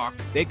to talk,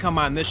 they come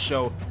on this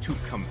show to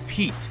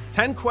compete.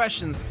 10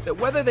 questions that,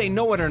 whether they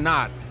know it or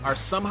not, are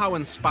somehow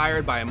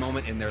inspired by a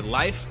moment in their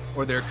life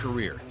or their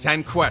career.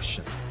 10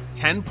 questions,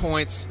 10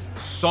 points,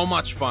 so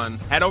much fun.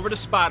 Head over to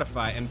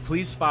Spotify and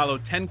please follow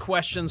 10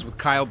 Questions with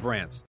Kyle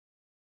Brandt.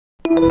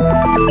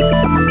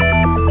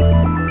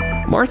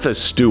 Martha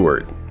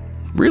Stewart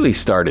really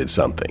started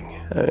something.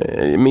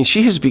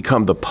 She has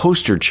become the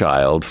poster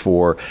child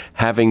for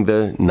having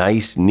the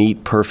nice,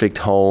 neat, perfect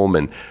home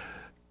and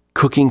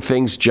cooking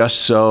things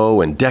just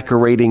so and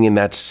decorating in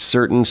that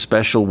certain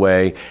special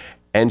way.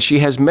 And she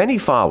has many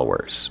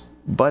followers,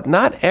 but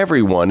not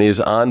everyone is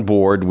on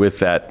board with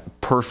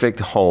that perfect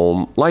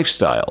home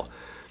lifestyle.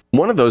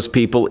 One of those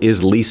people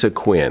is Lisa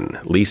Quinn.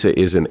 Lisa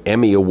is an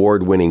Emmy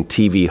Award-winning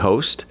TV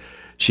host.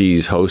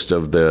 She's host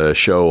of the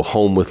show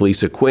Home with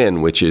Lisa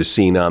Quinn, which is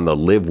seen on the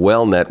Live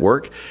Well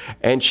network.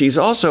 And she's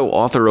also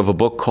author of a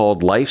book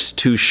called Life's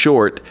Too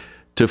Short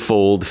to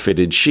Fold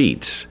Fitted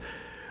Sheets.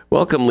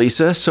 Welcome,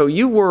 Lisa. So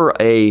you were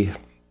a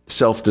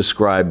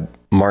self-described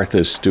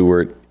Martha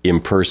Stewart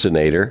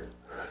impersonator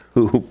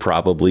who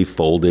probably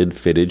folded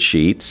fitted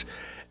sheets.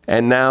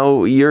 And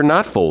now you're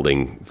not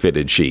folding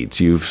fitted sheets.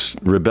 You've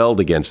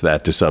rebelled against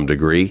that to some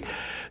degree.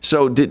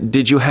 So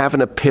did you have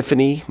an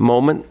epiphany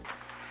moment?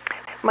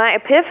 My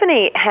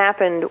epiphany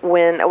happened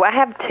when, I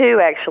have two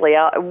actually.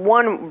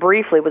 One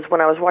briefly was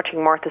when I was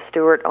watching Martha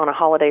Stewart on a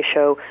holiday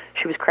show.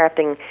 She was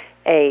crafting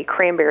a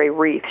cranberry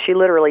wreath. She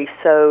literally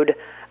sewed,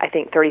 I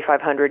think,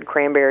 3,500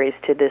 cranberries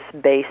to this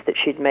base that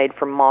she'd made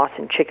from moss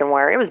and chicken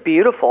wire. It was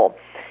beautiful.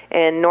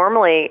 And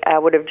normally I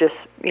would have just,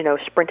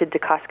 sprinted to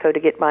Costco to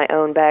get my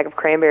own bag of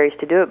cranberries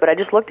to do it. But I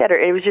just looked at her.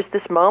 It was just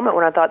this moment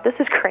when I thought, this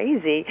is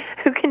crazy.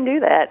 Who can do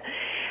that?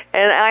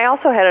 And I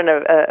also had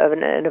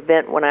an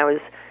event when I was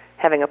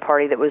having a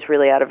party that was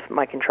really out of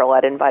my control.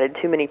 I'd invited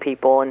too many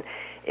people, and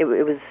it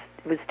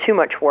was too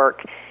much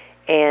work.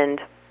 And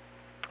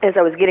as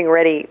I was getting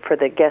ready for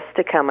the guests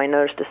to come, I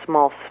noticed a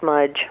small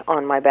smudge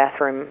on my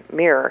bathroom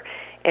mirror,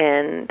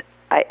 and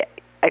I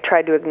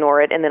tried to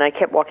ignore it, and then I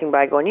kept walking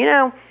by going,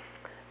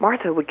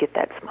 Martha would get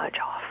that smudge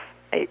off.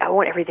 I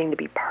want everything to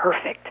be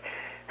perfect.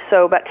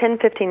 So about 10,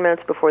 15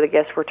 minutes before the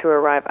guests were to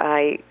arrive,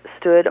 I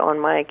stood on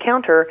my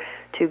counter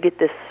to get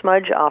this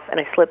smudge off,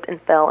 and I slipped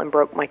and fell and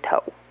broke my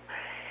toe.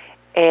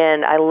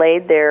 And I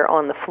laid there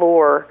on the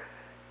floor,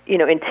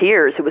 in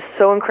tears. It was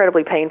so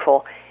incredibly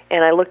painful.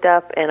 And I looked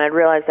up, and I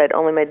realized I'd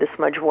only made the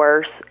smudge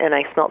worse, and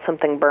I smelled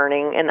something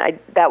burning, and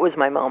that was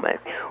my moment.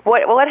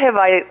 What have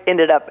I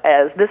ended up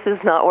as? This is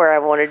not where I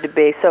wanted to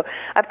be. So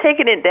I've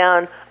taken it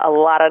down a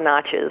lot of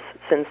notches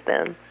since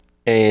then.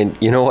 And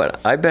you know what?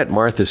 I bet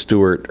Martha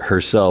Stewart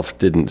herself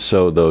didn't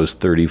sew those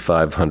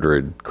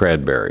 3,500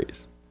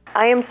 cranberries.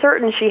 I am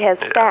certain she has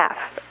staff,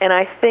 and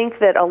I think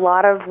that a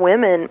lot of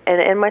women,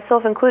 and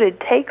myself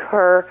included, take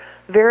her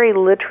very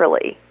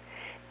literally.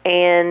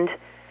 And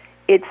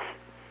it's,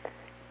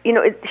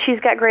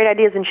 she's got great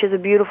ideas, and she has a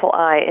beautiful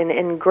eye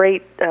and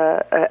great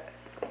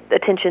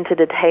attention to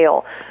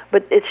detail,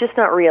 but it's just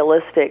not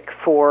realistic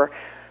for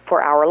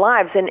our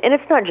lives. And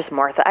it's not just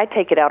Martha. I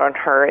take it out on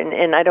her,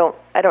 and I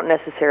don't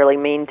necessarily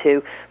mean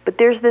to, but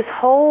there's this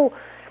whole...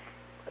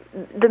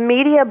 The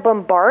media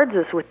bombards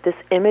us with this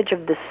image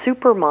of the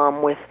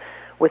supermom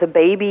with a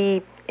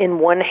baby in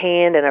one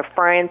hand and a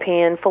frying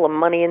pan full of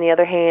money in the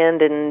other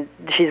hand, and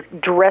she's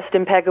dressed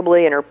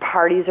impeccably and her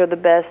parties are the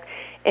best.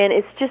 And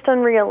it's just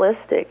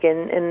unrealistic.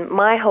 And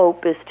my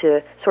hope is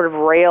to sort of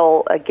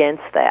rail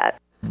against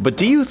that. But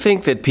do you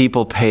think that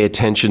people pay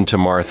attention to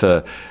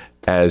Martha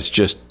as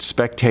just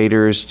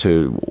spectators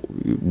to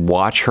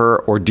watch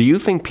her, or do you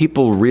think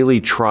people really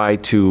try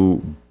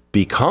to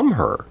become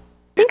her?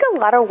 I think a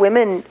lot of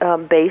women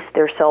base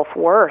their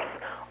self-worth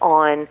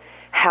on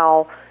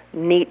how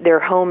neat their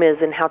home is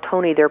and how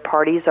Tony their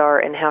parties are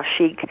and how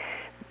chic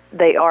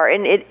they are,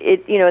 and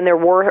and their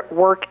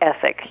work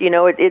ethic.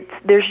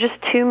 There's just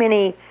too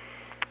many.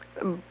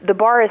 The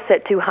bar is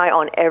set too high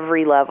on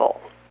every level.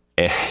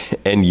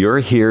 And you're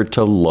here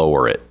to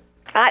lower it.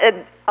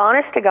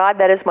 Honest to God,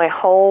 that is my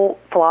whole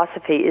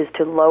philosophy: is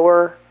to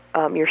lower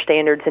your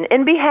standards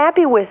and be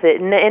happy with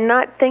it, and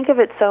not think of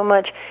it so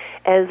much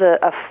as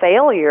a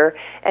failure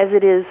as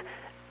it is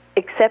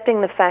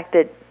accepting the fact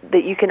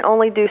that you can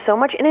only do so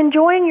much and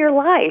enjoying your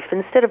life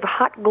instead of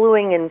hot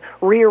gluing and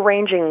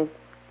rearranging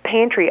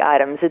pantry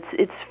items.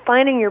 It's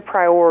finding your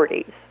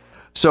priorities.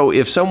 So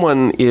if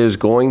someone is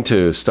going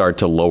to start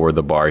to lower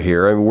the bar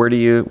here, where do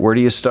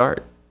you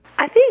start?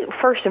 I think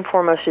first and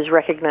foremost is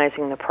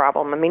recognizing the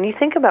problem. You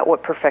think about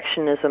what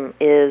perfectionism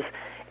is,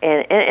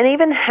 and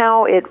even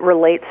how it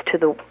relates to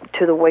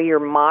the way you're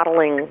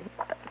modeling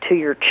to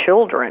your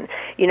children.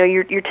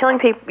 You're telling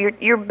people,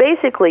 you're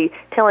basically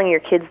telling your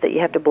kids that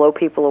you have to blow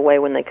people away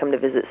when they come to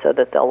visit so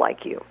that they'll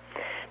like you.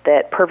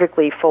 That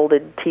perfectly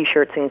folded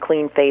T-shirts and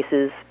clean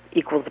faces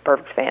equals the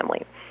perfect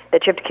family.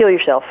 That you have to kill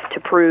yourself to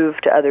prove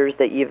to others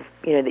that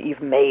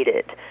you've made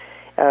it.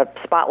 A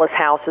spotless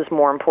house is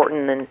more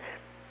important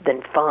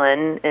than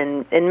fun,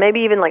 and maybe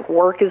even like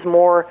work is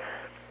more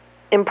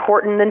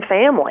important than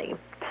family.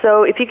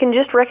 So if you can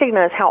just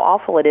recognize how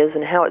awful it is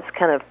and how it's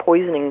kind of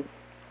poisoning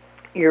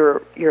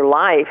your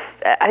life,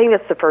 I think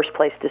that's the first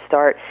place to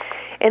start.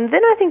 And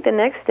then I think the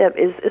next step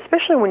is,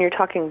 especially when you're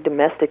talking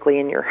domestically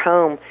in your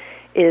home,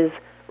 is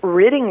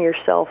ridding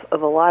yourself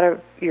of a lot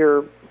of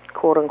your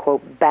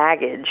quote-unquote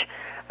baggage.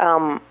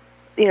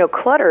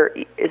 clutter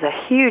is a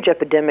huge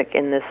epidemic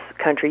in this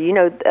country.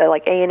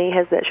 Like A&E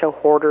has that show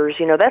Hoarders.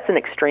 That's an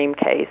extreme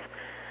case.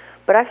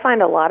 But I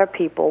find a lot of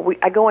people,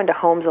 I go into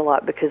homes a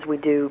lot because we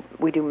do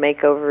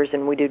makeovers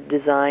and we do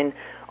design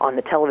on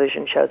the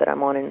television show that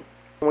I'm on, and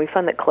we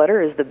find that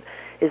clutter is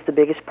the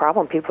biggest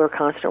problem. People are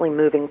constantly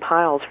moving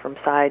piles from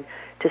side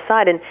to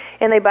side,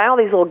 and they buy all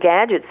these little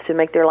gadgets to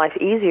make their life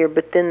easier,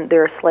 but then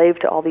they're a slave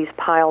to all these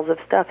piles of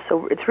stuff.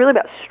 So it's really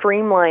about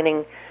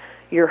streamlining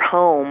your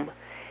home,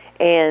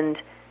 and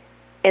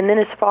then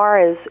as far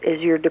as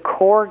your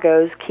decor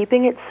goes,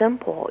 keeping it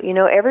simple.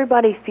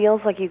 Everybody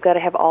feels like you've got to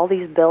have all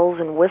these bells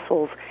and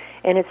whistles,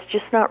 and it's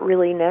just not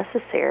really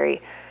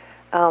necessary.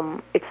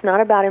 It's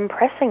not about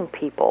impressing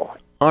people.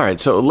 All right,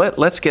 so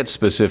let's get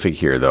specific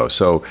here, though.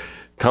 So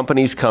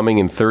company's coming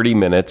in 30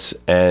 minutes,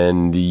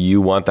 and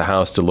you want the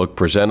house to look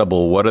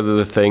presentable. What are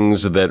the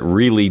things that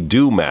really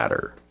do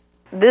matter?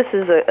 This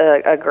is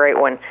a great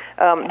one.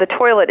 The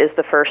toilet is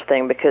the first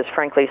thing because,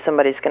 frankly,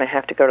 somebody's going to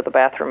have to go to the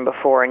bathroom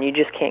before, and you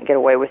just can't get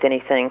away with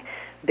anything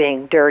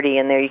being dirty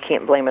in there. You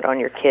can't blame it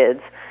on your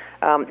kids.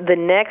 The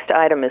next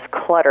item is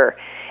clutter.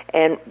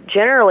 And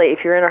generally,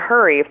 if you're in a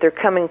hurry, if they're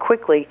coming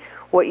quickly,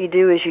 what you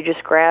do is you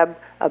just grab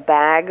a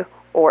bag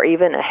or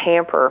even a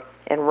hamper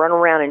and run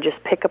around and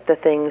just pick up the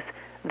things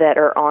that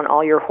are on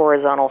all your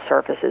horizontal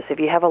surfaces. If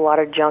you have a lot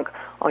of junk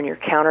on your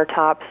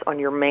countertops, on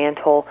your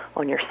mantle,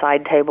 on your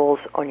side tables,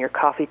 on your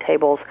coffee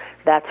tables,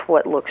 that's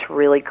what looks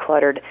really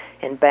cluttered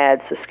and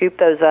bad. So scoop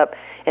those up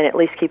and at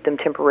least keep them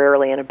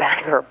temporarily in a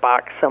bag or a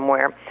box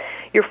somewhere.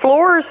 Your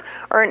floors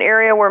are an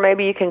area where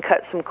maybe you can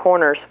cut some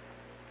corners.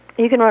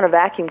 You can run a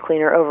vacuum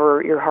cleaner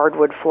over your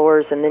hardwood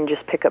floors and then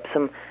just pick up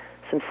some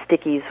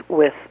stickies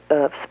with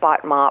a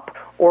spot mop,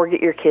 or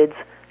get your kids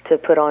to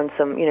put on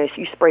some,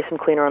 you spray some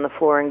cleaner on the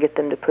floor and get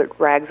them to put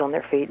rags on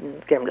their feet and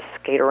get them to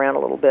skate around a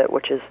little bit,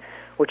 which is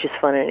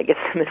fun, and it gets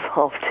them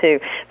involved too.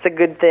 It's a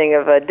good thing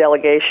of a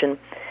delegation.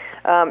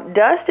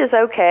 Dust is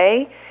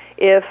okay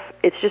if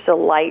it's just a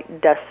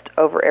light dust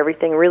over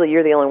everything. Really,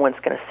 you're the only one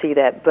that's going to see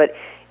that. But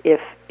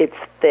if it's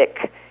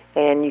thick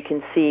and you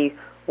can see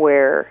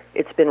where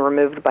it's been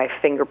removed by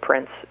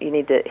fingerprints, you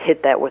need to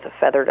hit that with a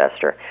feather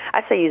duster.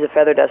 I say use a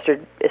feather duster,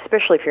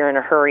 especially if you're in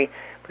a hurry,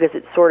 because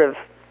it sort of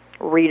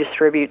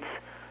redistributes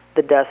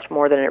the dust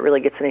more than it really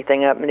gets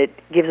anything up, and it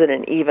gives it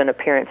an even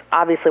appearance.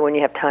 Obviously, when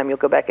you have time, you'll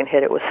go back and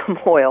hit it with some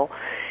oil.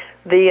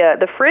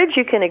 The fridge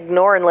you can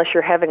ignore unless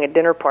you're having a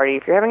dinner party.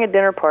 If you're having a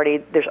dinner party,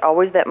 there's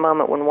always that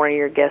moment when one of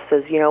your guests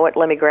says, you know what,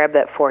 let me grab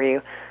that for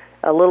you.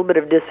 A little bit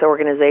of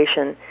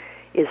disorganization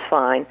is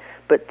fine,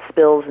 but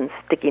spills and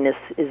stickiness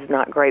is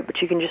not great.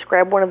 But you can just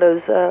grab one of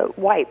those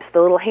wipes,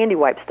 the little handy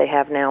wipes they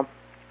have now,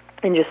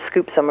 and just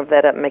scoop some of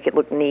that up and make it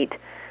look neat.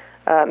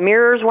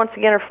 Mirrors, once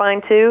again, are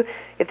fine too.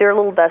 If they're a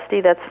little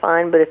dusty, that's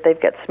fine, but if they've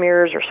got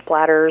smears or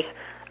splatters,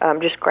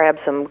 just grab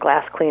some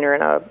glass cleaner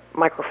and a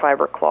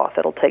microfiber cloth.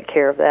 It'll take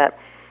care of that.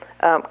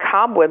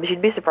 Cobwebs,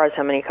 you'd be surprised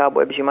how many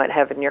cobwebs you might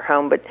have in your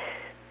home, but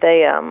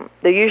they're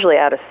usually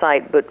out of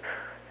sight. But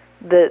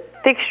the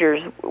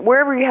fixtures,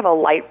 wherever you have a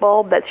light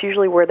bulb, that's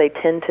usually where they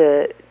tend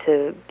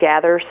to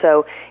gather.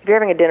 So if you're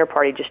having a dinner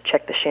party, just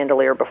check the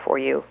chandelier before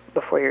your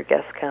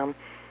guests come.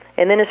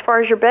 And then as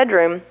far as your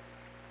bedroom,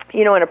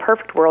 in a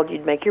perfect world,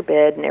 you'd make your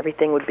bed and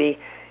everything would be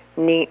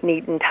neat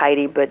and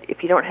tidy. But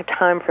if you don't have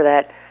time for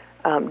that,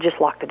 just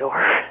lock the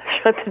door.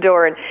 Shut the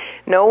door, and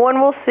no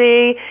one will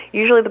see.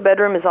 Usually the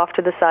bedroom is off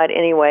to the side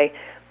anyway.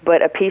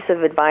 But a piece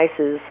of advice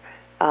is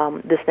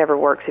this never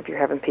works if you're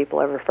having people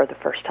over for the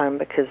first time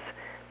because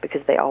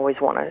they always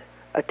want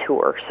a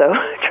tour. So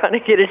trying to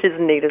get it as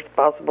neat as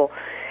possible.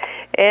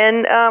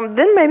 And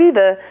then maybe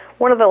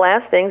one of the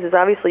last things is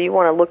obviously you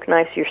want to look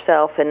nice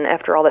yourself, and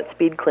after all that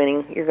speed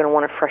cleaning, you're going to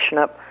want to freshen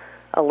up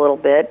a little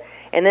bit.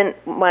 And then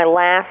my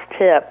last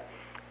tip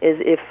is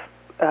if,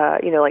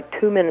 like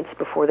 2 minutes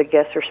before the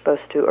guests are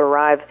supposed to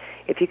arrive,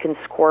 if you can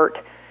squirt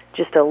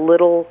just a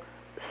little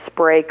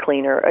spray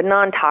cleaner, a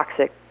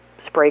non-toxic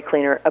spray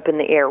cleaner up in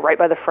the air right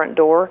by the front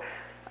door,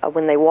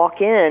 when they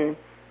walk in,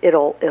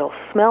 it'll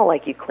smell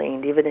like you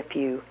cleaned, even if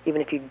you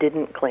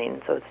didn't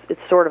clean. So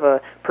it's sort of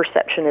a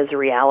perception as a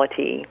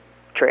reality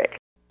trick.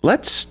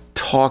 Let's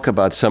talk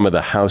about some of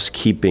the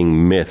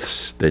housekeeping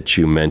myths that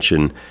you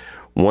mentioned,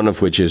 one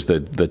of which is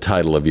the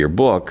title of your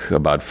book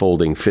about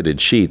folding fitted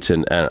sheets.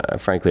 And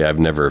frankly, I've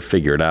never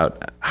figured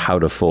out how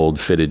to fold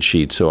fitted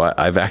sheets, so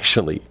I've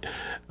actually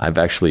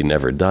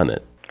never done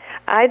it.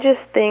 I just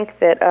think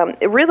that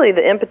really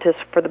the impetus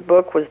for the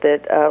book was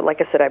that, like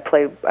I said,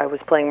 I was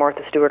playing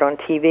Martha Stewart on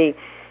TV,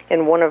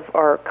 and one of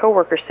our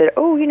coworkers said,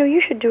 "Oh,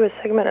 you should do a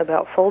segment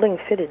about folding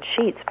fitted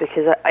sheets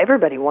because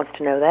everybody wants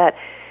to know that."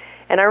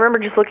 And I remember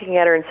just looking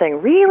at her and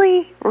saying,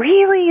 "Really?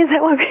 Is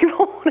that what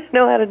people want to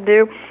know how to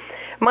do?"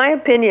 My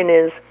opinion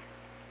is,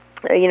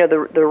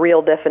 the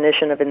real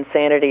definition of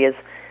insanity is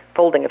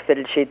folding a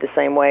fitted sheet the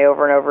same way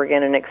over and over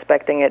again and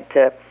expecting it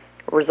to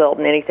result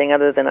in anything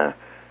other than a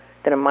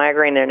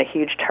migraine and a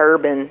huge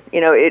turban.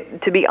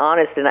 To be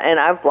honest, and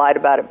I've lied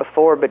about it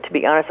before, but to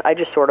be honest, I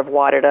just sort of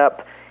wad it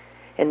up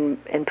and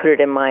put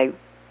it in my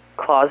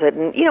closet.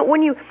 And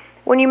when you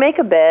when you make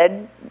a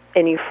bed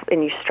and you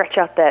stretch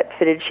out that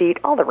fitted sheet,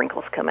 all the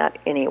wrinkles come out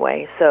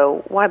anyway.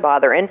 So why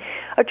bother? And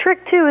a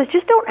trick too is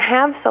just don't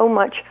have so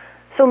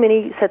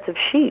many sets of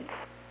sheets.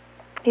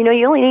 You know,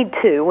 you only need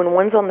two. When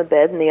one's on the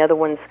bed and the other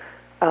one's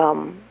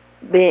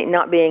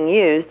not being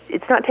used,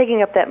 it's not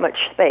taking up that much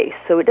space.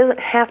 So it doesn't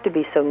have to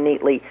be so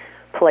neatly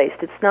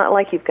placed. It's not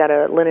like you've got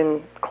a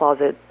linen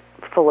closet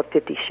full of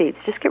 50 sheets.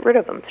 Just get rid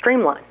of them.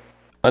 Streamline.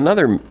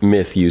 Another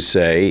myth you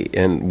say,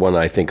 and one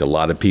I think a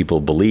lot of people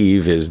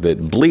believe, is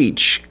that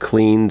bleach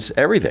cleans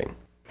everything.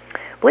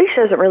 Bleach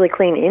doesn't really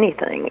clean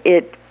anything.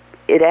 It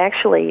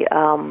actually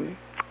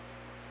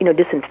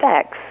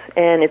disinfects,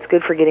 and it's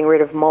good for getting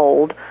rid of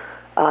mold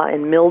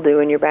and mildew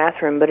in your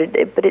bathroom, but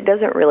it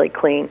doesn't really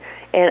clean.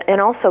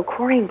 And also,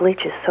 chlorine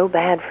bleach is so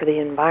bad for the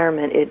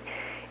environment.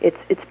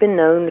 It's been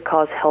known to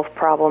cause health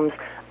problems.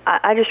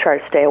 I just try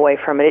to stay away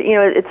from it. You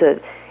know,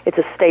 it's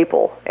a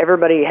staple.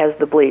 Everybody has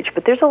the bleach,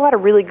 but there's a lot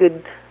of really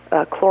good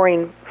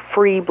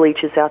chlorine-free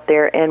bleaches out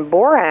there, and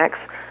borax,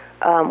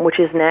 which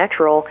is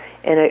natural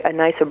and a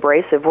nice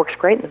abrasive, works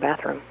great in the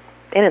bathroom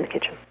and in the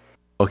kitchen.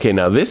 Okay,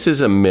 now this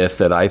is a myth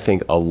that I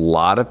think a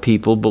lot of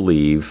people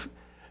believe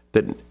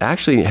that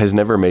actually has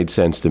never made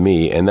sense to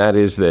me, and that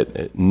is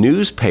that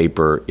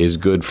newspaper is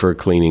good for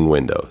cleaning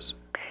windows.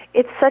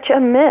 It's such a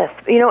myth.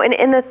 You know,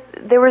 and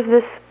there was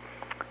this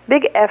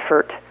big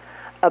effort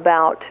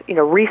about, you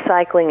know,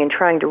 recycling and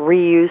trying to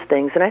reuse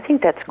things, and I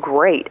think that's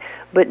great.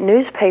 But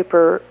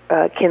newspaper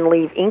can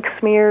leave ink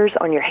smears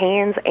on your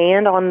hands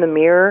and on the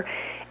mirror,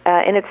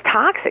 and it's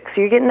toxic,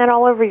 so you're getting that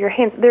all over your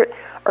hands. There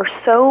are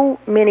so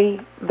many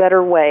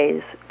better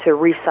ways to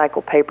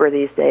recycle paper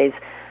these days.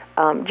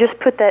 Just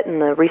put that in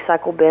the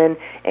recycle bin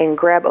and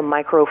grab a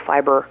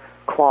microfiber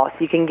cloth.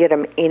 You can get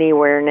them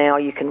anywhere now.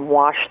 You can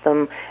wash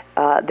them.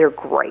 They're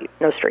great.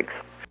 No streaks.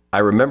 I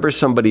remember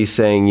somebody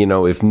saying, you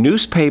know, if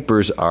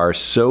newspapers are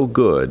so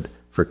good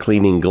for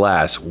cleaning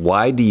glass,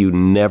 why do you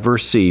never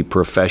see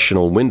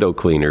professional window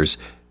cleaners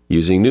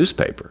using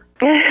newspaper?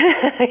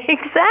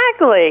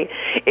 Exactly.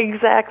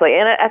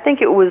 And I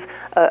think it was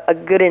a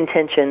good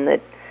intention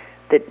that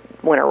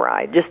went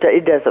awry. Just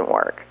it doesn't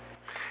work.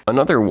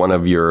 Another one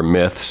of your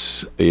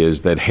myths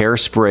is that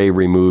hairspray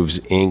removes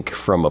ink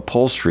from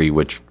upholstery,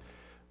 which,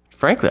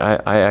 frankly,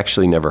 I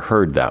actually never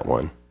heard that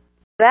one.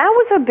 That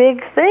was a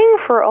big thing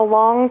for a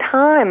long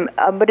time,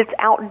 but it's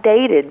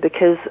outdated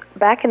because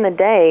back in the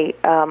day,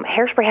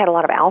 hairspray had a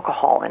lot of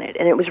alcohol in it,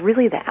 and it was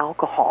really the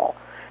alcohol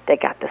that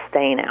got the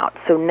stain out.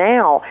 So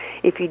now,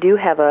 if you do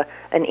have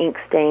an ink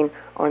stain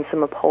on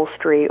some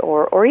upholstery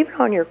or even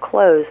on your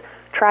clothes,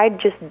 try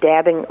just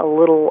dabbing a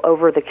little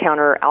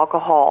over-the-counter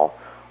alcohol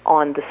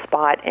on the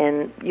spot,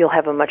 and you'll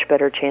have a much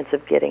better chance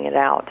of getting it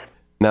out.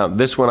 Now,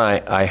 this one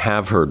I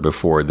have heard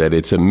before, that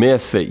it's a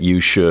myth that you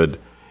should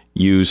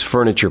use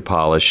furniture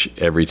polish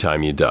every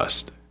time you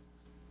dust.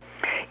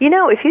 You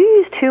know, if you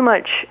use too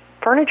much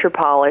furniture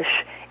polish,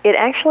 it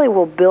actually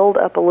will build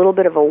up a little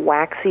bit of a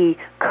waxy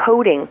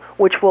coating,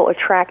 which will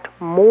attract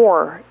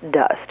more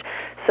dust.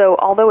 So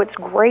although it's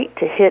great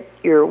to hit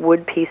your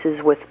wood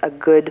pieces with a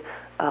good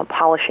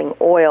polishing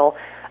oil,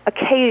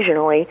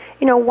 occasionally,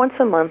 you know, once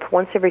a month,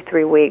 once every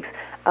 3 weeks,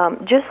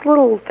 just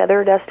little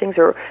feather dustings,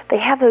 or they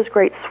have those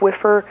great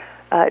Swiffer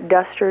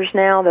dusters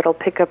now that'll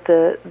pick up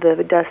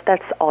the dust.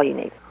 That's all you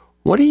need.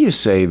 What do you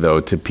say, though,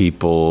 to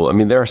people? I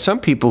mean, there are some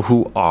people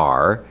who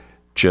are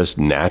just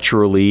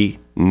naturally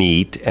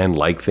neat and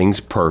like things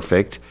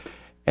perfect.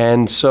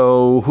 And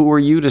so who are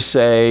you to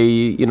say,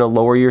 you know,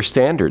 lower your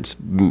standards?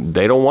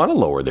 They don't want to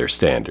lower their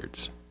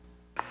standards.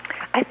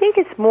 I think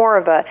it's more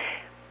of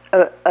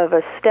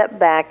a step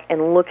back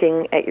and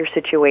looking at your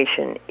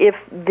situation. If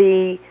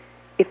the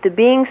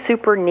being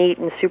super neat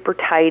and super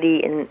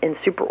tidy and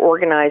super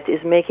organized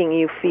is making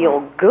you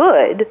feel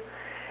good,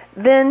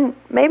 then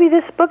maybe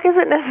this book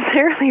isn't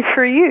necessarily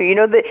for you. You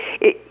know,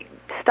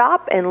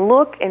 stop and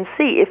look and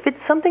see. If it's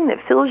something that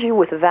fills you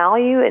with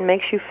value and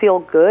makes you feel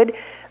good,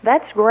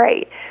 that's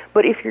great.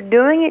 But if you're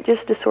doing it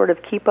just to sort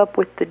of keep up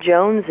with the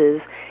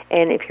Joneses,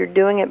 and if you're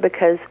doing it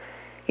because,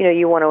 you know,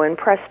 you want to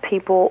impress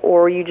people,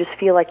 or you just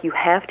feel like you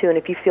have to, and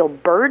if you feel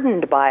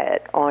burdened by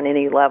it on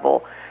any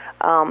level,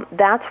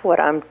 that's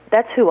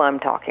who I'm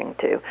talking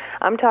to.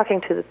 I'm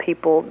talking to the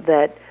people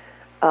that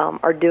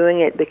are doing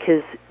it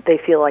because they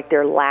feel like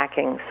they're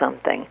lacking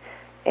something.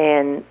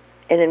 And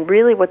then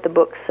really what the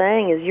book's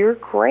saying is you're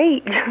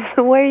great just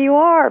the way you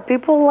are.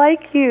 People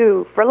like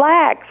you.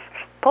 Relax.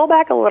 Pull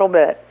back a little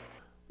bit.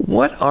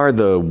 What are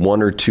the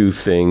one or two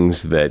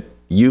things that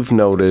you've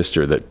noticed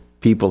or that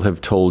people have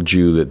told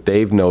you that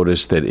they've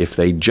noticed that if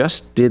they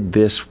just did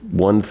this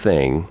one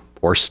thing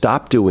or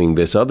stopped doing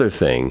this other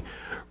thing,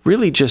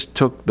 really just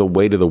took the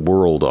weight of the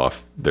world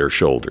off their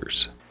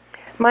shoulders?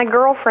 My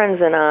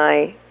girlfriends and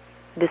I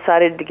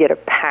decided to get a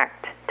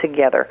pact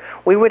together.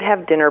 We would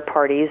have dinner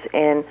parties,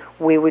 and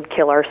we would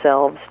kill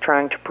ourselves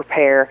trying to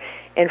prepare.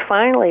 And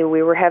finally,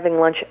 we were having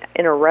lunch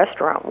in a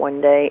restaurant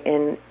one day,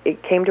 and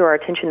it came to our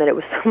attention that it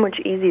was so much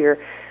easier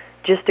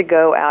just to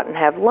go out and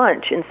have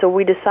lunch. And so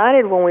we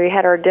decided when we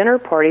had our dinner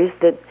parties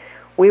that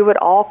we would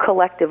all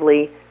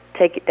collectively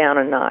take it down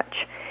a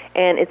notch.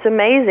 And it's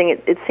amazing.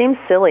 It seems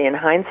silly in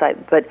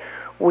hindsight, but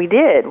we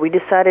did. We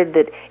decided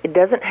that it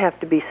doesn't have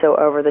to be so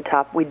over the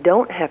top. We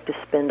don't have to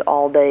spend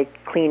all day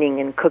cleaning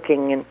and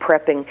cooking and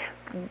prepping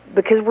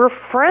because we're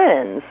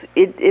friends.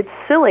 It's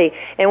silly.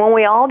 And when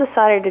we all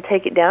decided to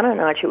take it down a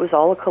notch, it was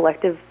all a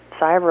collective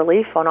sigh of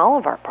relief on all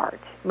of our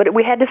parts. But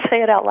we had to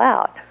say it out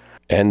loud.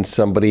 And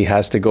somebody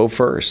has to go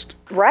first.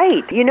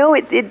 Right.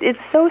 It's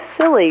so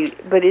silly,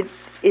 but it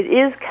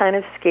is kind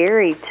of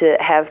scary to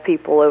have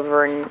people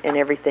over and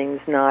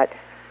everything's not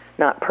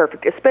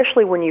perfect,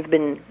 especially when you've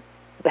been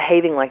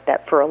behaving like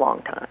that for a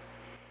long time.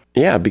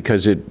 Yeah,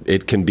 because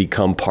it can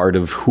become part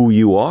of who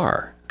you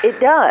are. It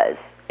does.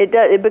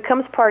 It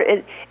becomes part of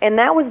it. And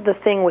that was the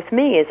thing with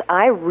me, is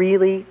I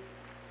really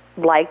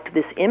liked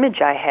this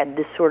image I had,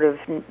 this sort of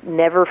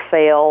never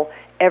fail,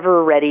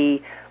 ever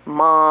ready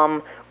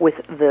mom with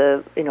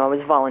I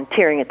was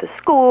volunteering at the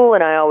school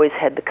and I always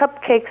had the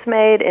cupcakes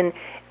made.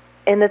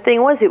 And the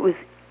thing was,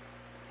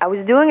 I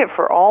was doing it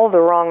for all the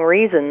wrong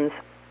reasons,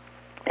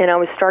 and I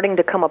was starting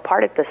to come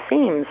apart at the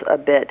seams a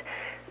bit.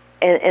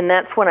 And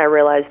that's when I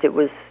realized it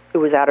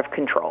was out of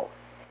control.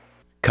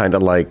 Kind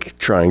of like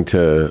trying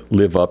to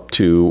live up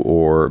to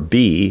or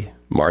be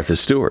Martha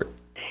Stewart.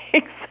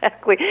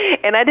 Exactly.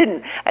 And I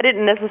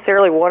didn't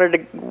necessarily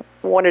wanted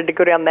to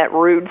go down that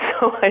route,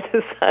 so I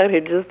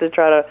decided just to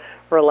try to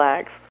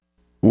relax.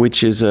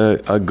 Which is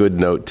a good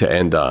note to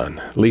end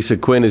on. Lisa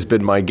Quinn has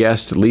been my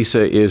guest.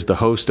 Lisa is the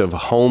host of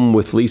Home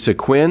with Lisa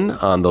Quinn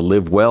on the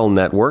Live Well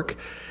Network.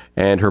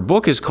 And her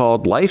book is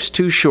called Life's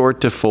Too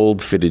Short to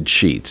Fold Fitted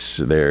Sheets.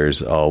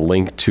 There's a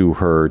link to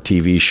her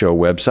TV show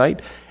website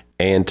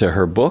and to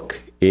her book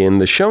in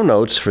the show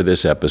notes for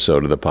this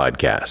episode of the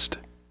podcast.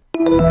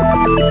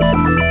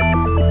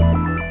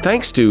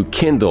 Thanks to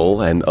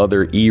Kindle and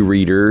other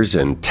e-readers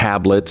and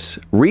tablets,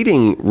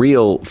 reading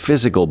real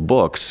physical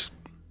books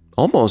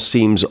almost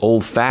seems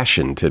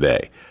old-fashioned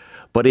today.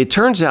 But it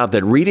turns out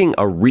that reading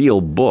a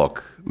real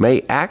book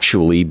may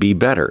actually be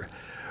better.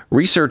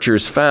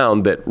 Researchers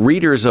found that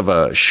readers of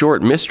a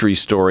short mystery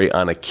story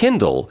on a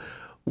Kindle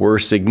were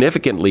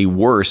significantly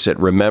worse at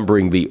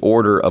remembering the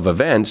order of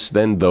events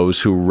than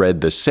those who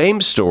read the same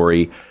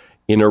story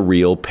in a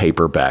real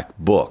paperback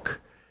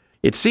book.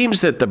 It seems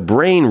that the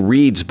brain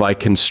reads by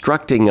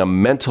constructing a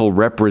mental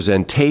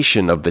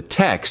representation of the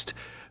text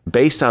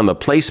based on the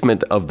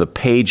placement of the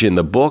page in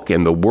the book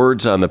and the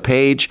words on the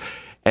page,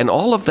 and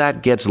all of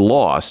that gets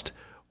lost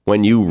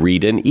when you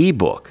read an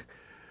e-book.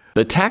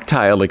 The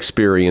tactile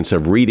experience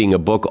of reading a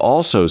book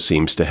also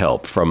seems to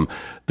help, from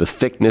the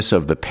thickness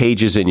of the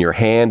pages in your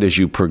hand as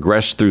you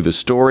progress through the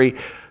story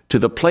to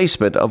the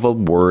placement of a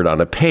word on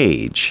a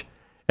page.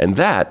 And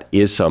that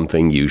is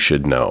something you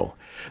should know.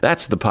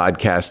 That's the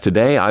podcast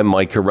today. I'm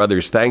Mike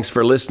Carruthers. Thanks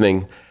for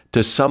listening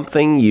to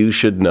Something You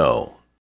Should Know.